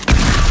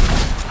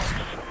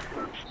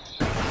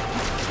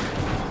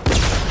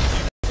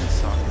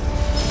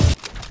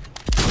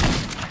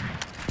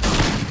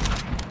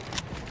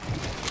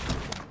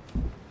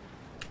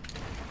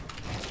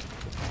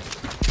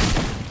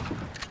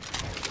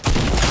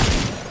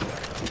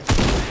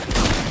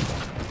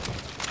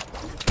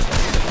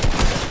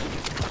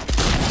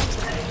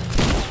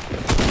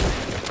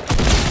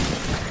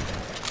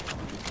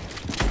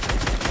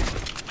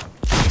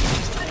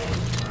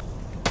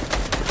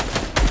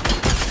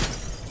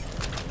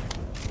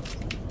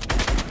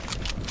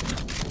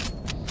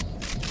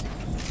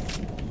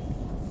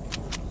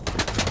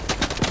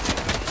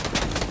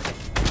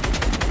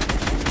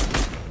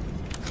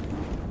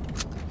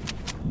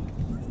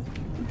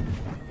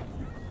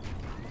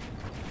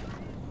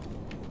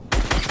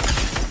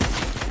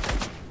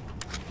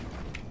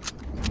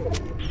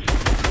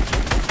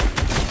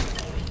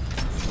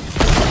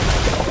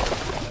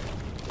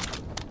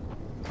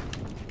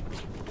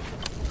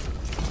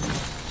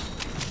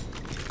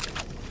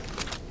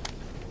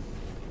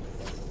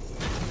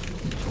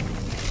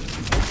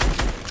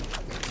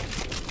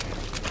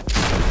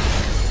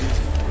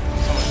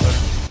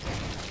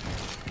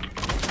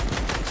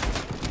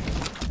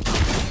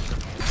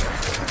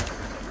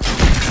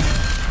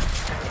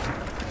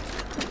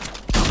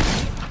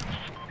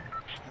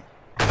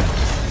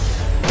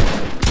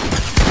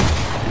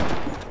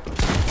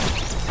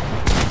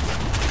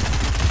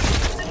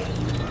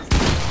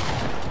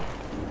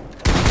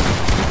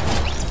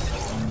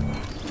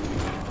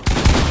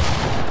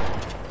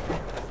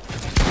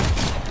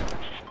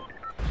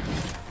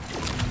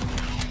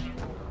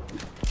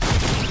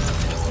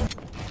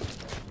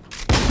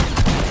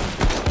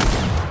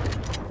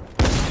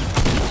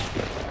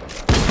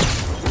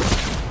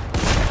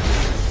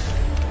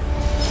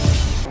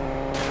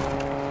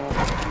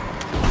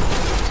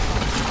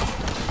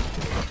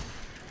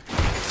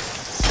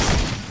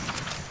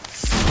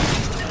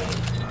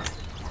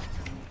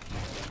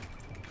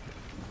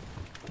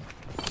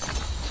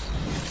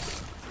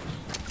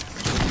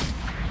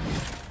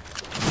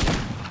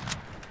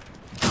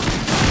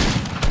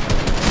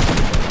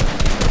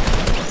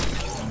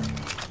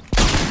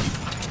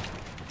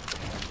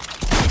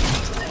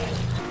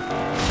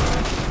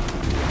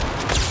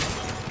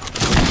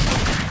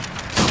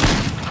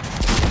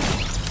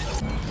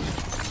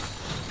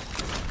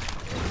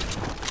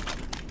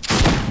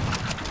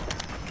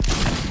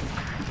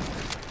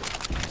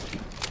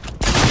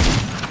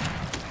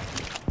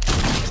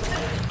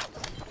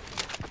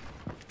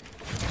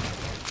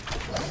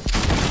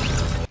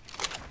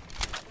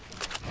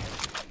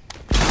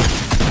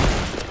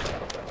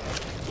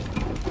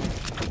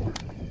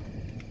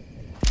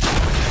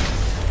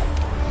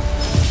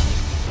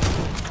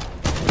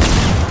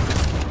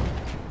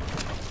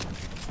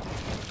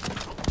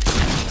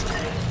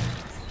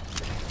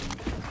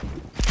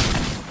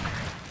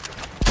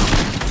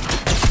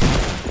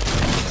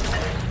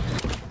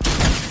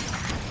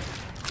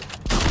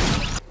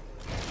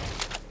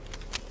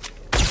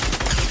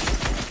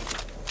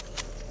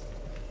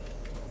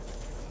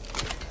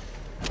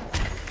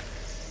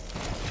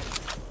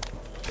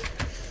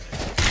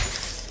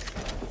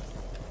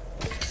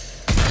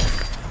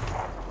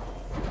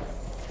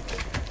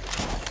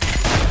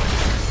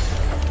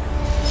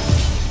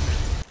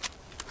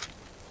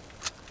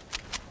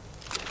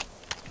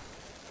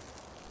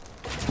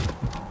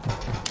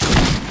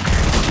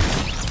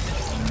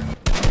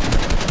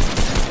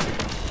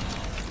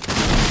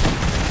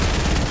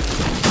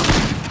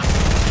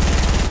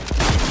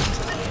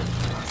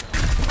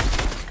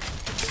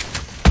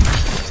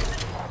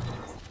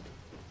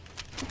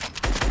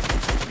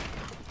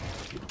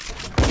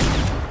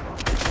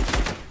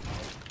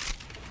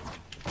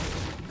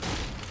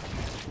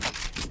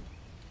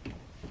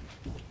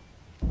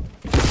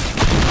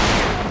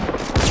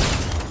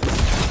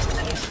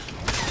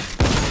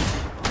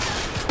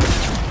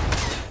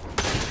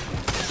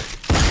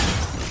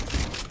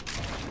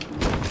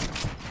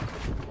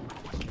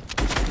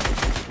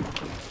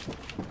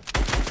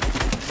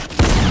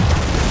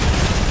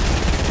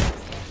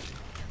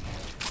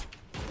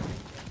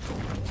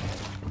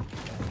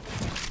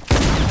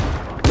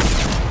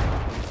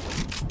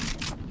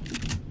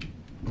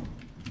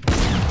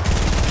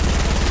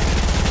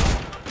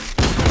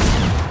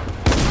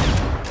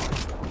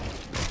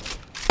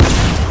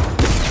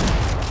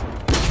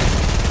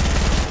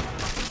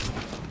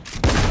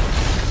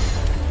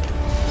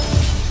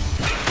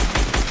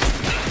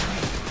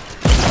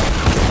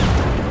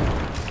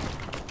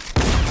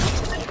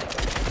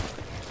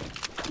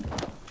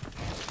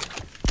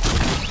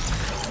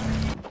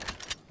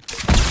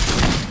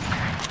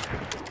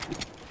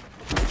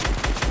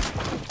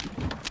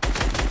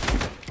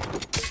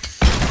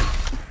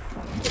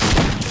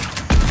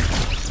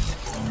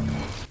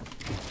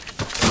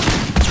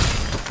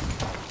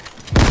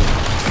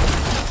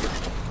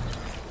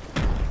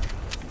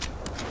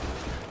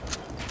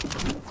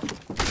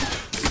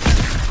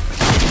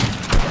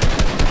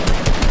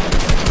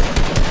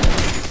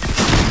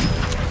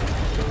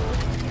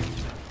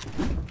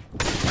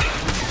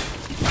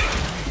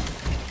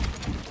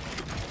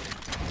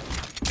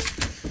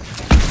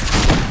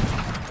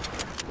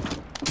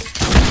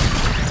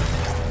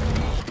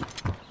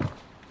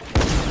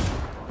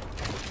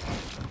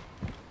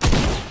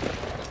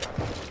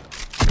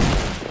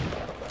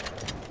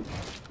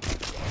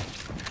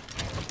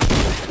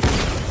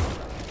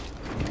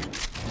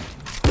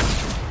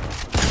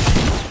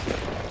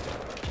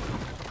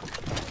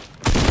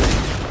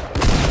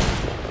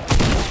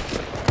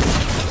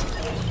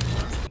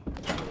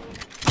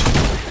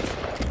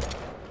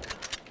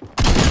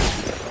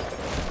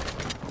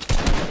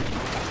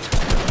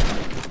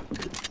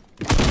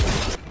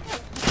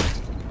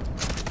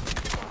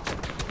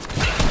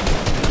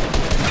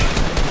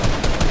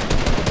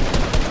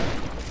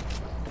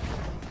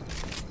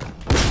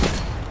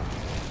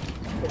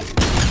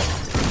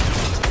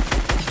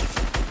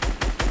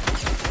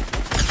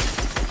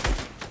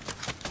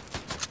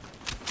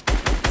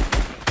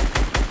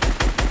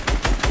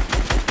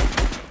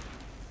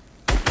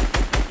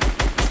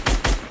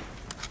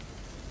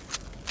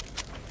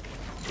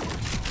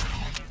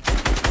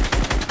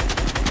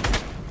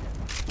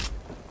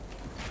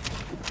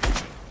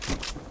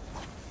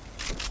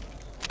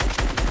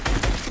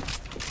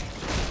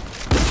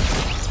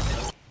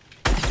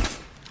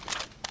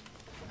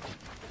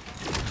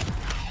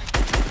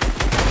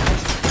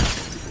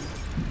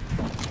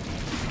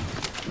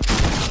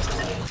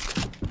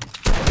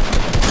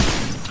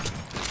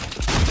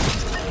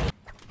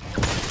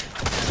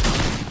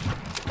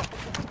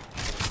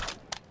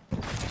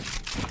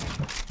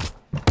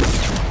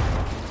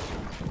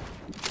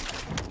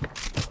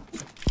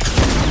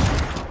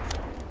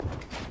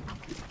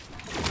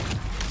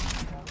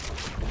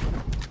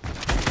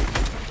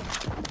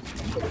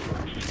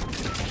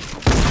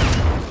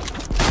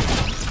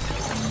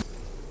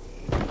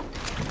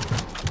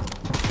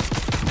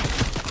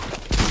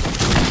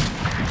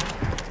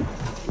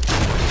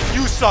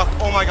 suck.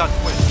 Oh my god,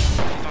 quit. He's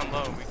on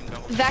low. We can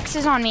double. Vex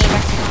is on me.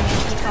 Vex is on me.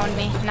 He coned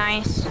me.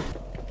 Nice.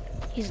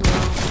 He's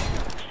low.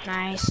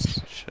 Nice.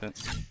 Shit.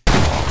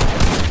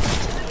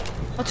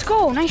 Let's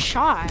go. Nice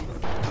shot.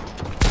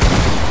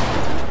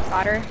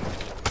 Got her.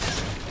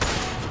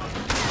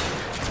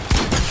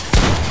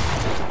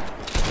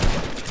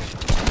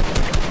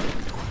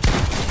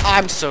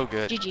 I'm so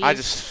good. GG's. I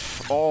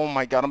just. Oh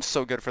my god, I'm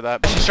so good for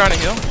that. She's trying to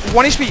heal.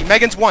 1 HP.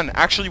 Megan's 1.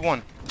 Actually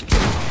 1.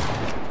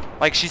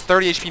 Like, she's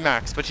 30 HP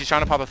max, but she's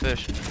trying to pop a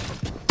fish. She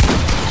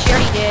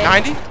already did.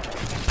 90.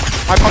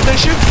 I pumped in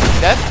shoot.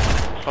 Dead.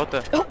 Both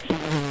dead. Oh.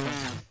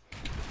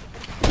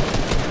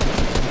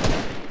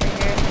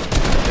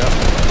 Yep.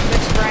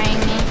 They're spraying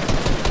me.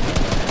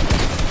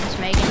 It's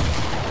Megan.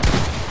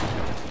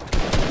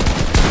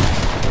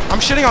 I'm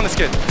shitting on this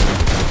kid.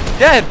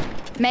 Dead.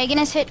 Megan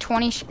has hit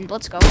 20.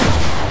 Let's go.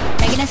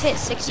 Megan has hit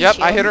 60. Yep,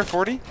 shield. I hit her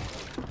 40.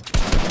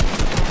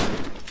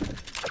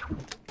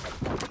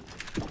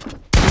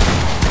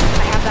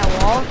 I have that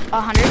wall.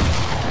 100.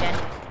 Dead.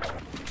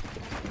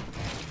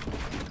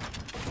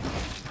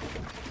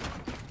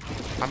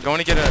 I'm going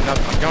to get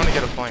another. I'm going to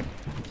get a flank.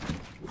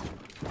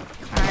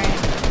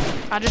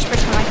 Alright. I'll just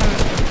pretend like I'm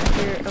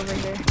here, over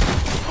here.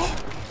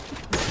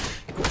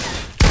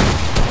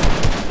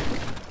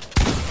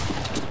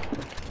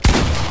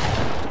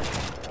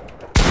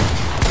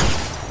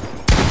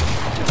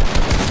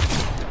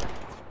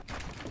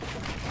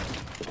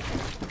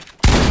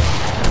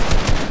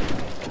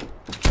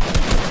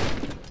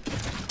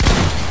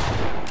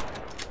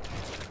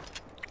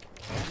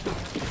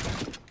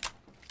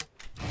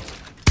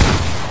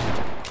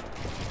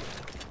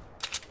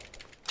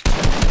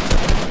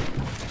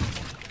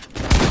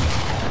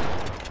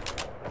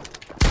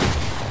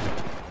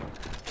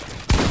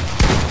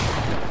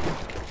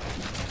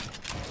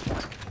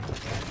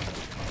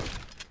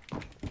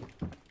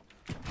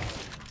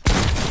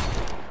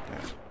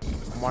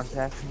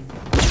 Montage.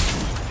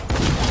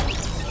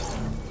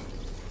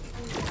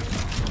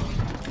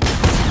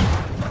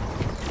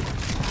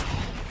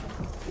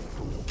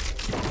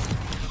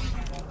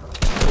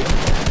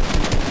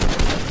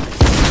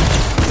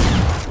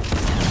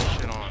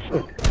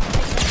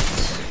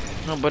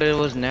 No, but it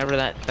was never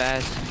that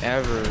fast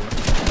ever.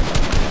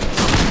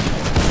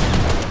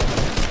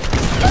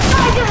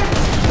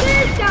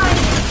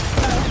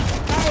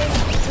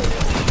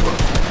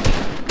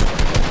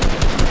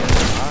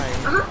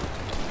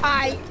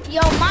 Yo,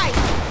 Mike,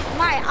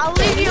 I'll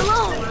leave you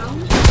alone.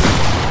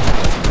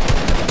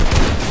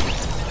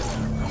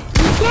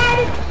 I'm dead.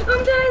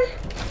 I'm dead.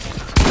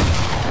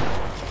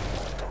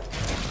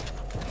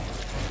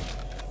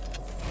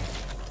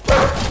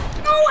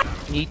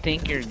 You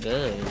think you're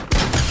good?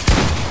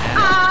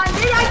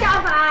 Did I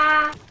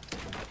die?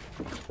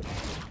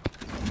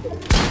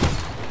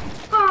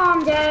 Oh,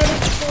 I'm dead.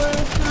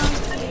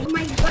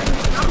 My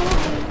button's not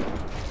moving.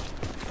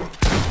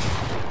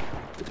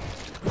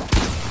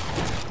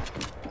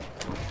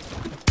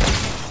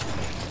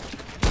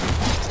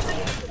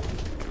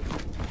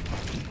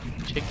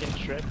 Chicken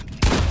strip.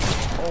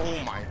 Oh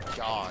my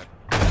god.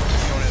 Going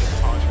in the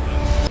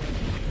Montage.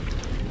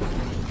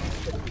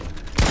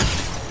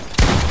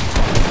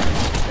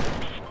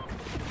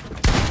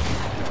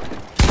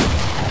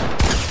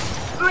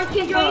 I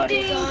can't do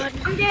anything.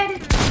 I'm dead.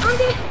 I'm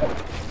dead.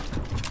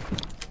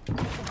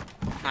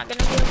 Not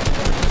gonna be able to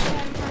do this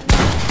one.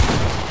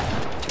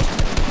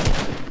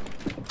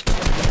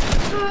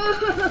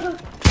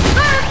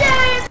 I'm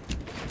dead.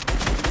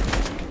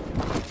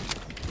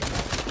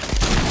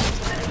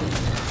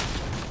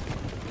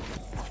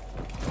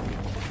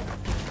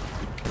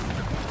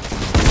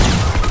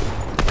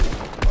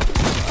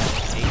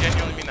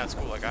 At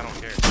school, like I don't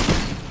care.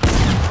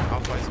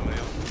 I'll play somebody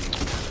else.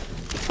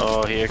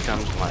 Oh, here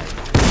comes Mike.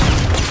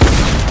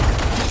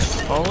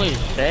 Holy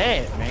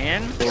shit,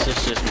 man! This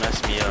just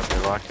messed me up. They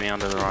locked me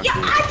onto the wrong Yeah,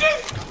 dude. I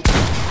just.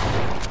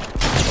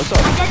 What's up?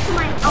 I got to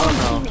my own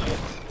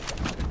teammate.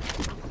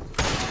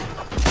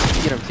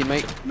 You get him,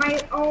 teammate. My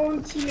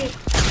own teammate.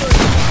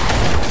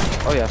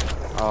 Oh yeah.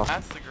 Oh.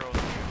 That's the girl.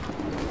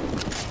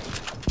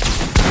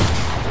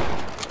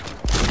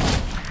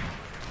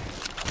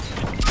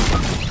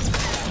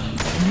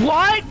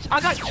 What?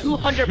 I got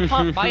 200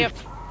 pump by a.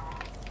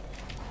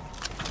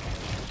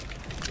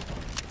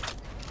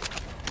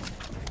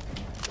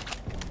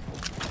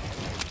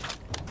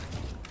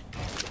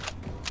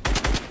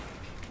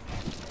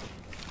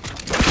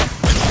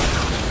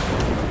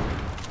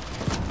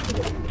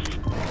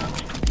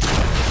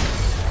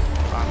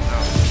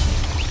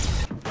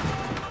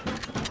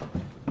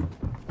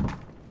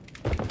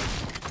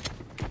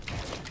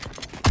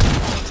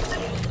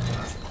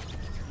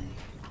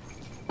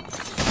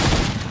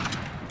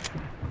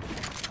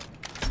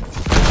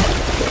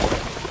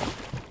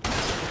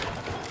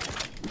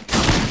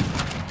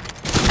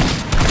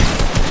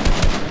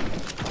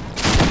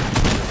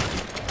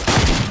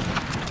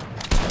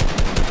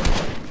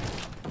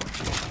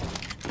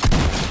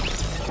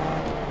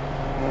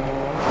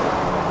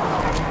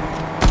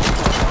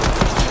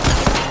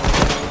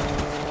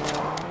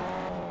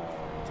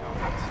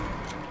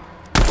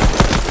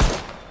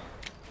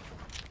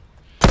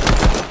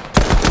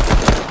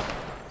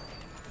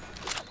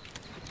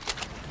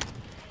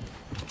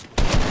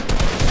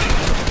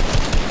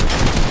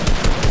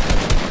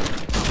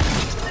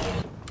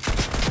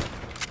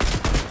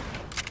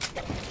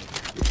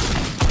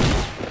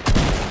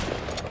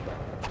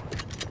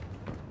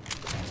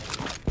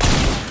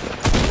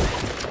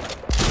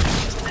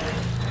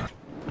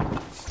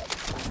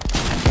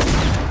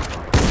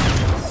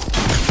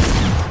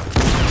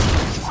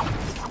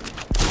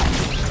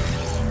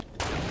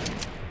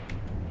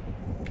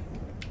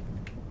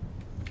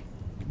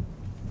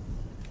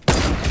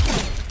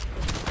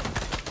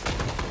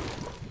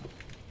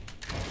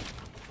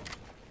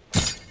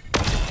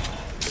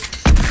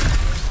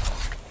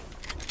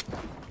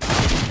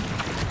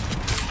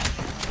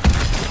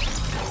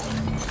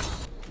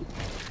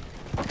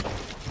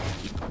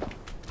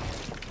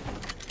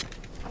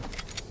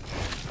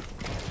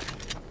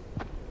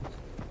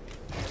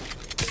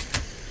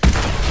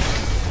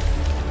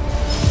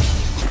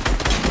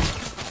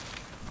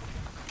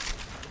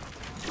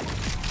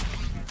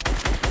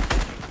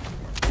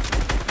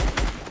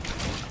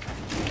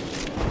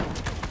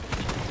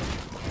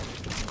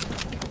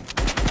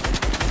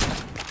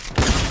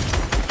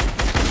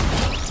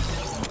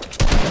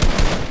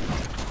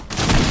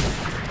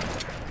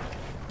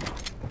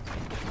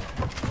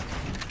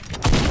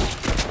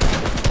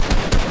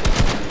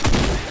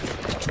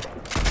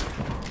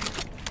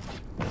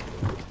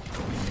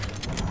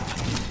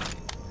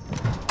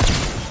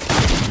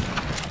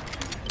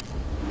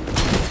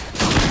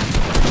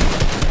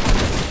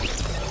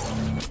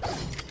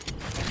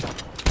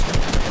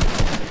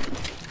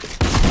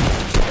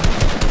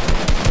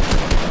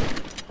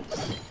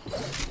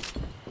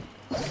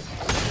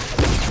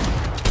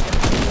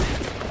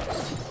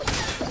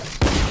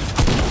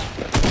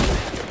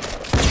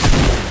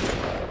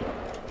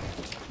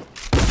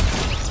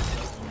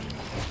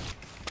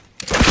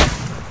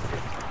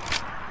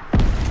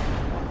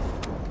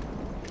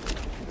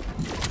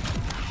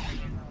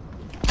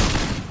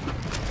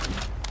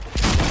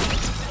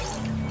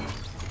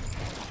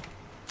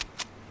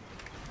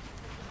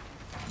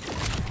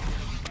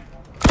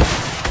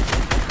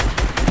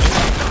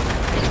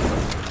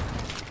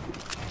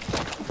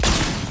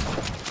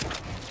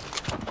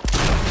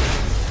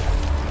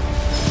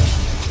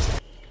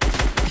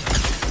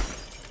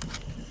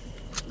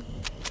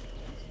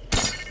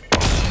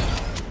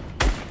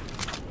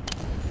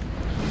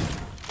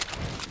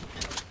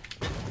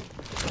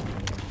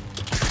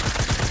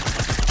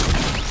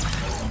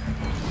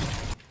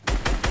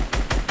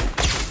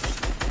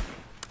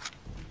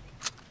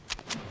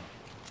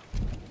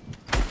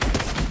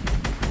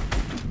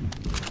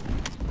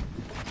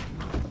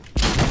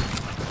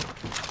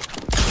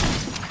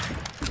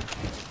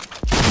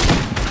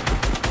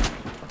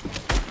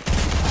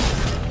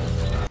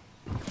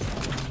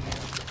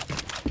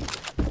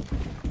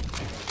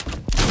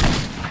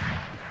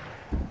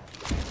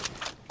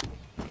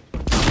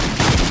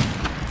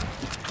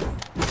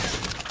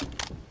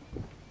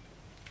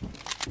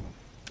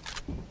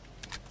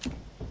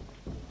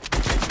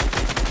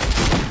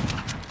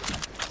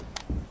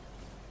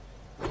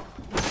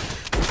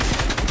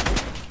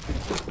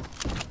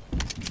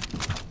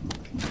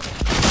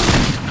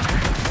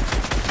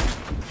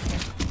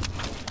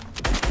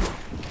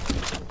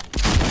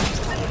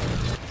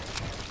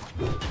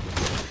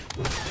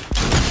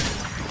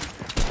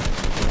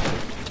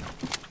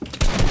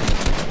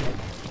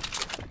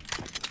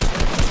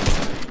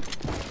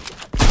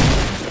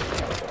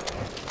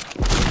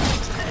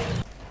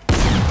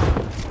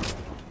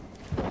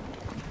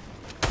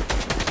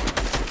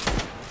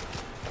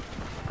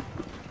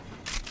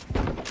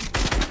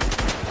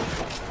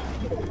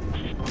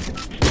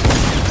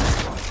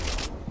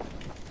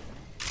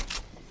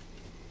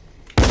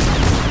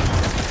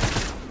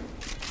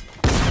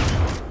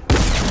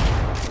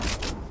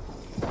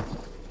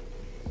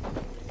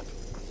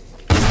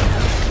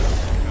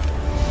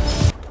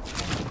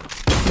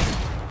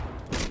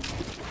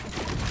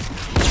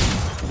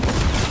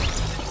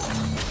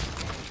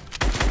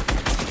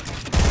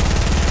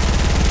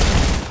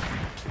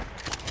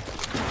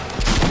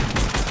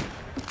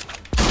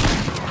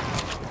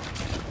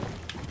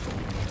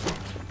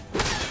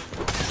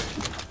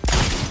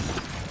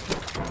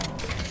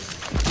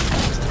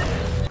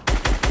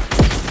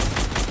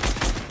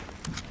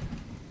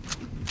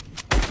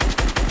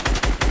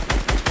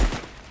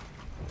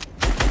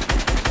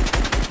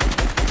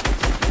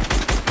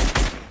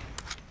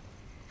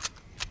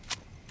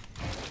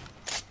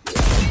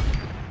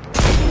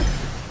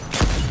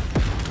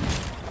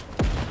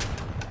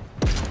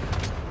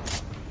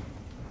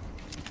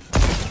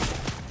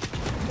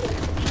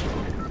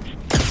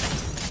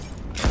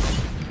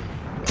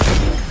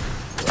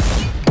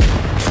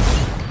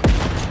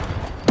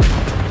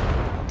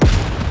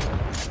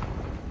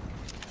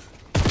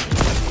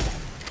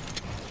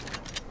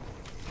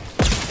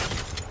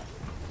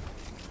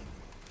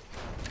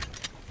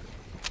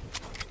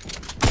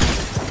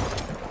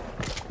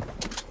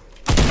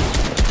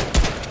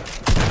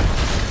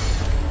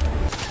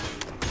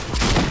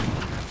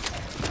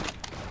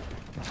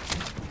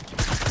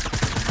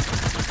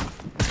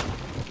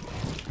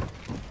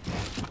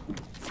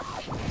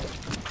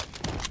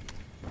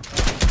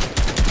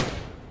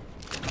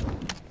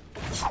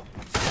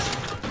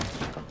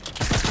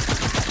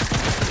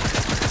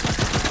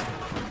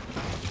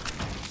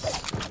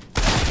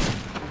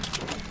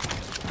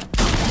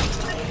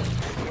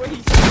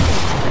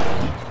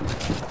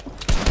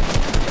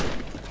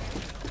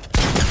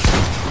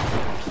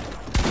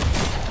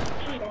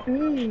 Yo,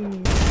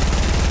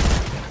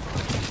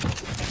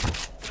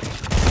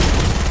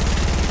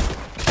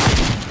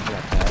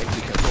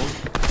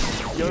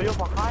 you're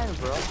behind,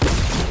 bro.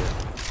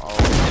 Oh,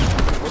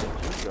 where did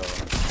you go?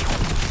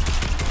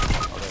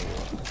 Oh, there you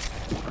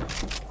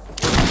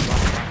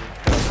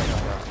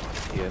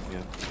go.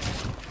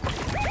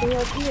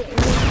 Yeah.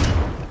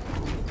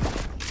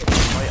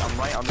 I'm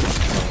right on the.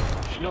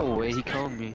 No way, he called me.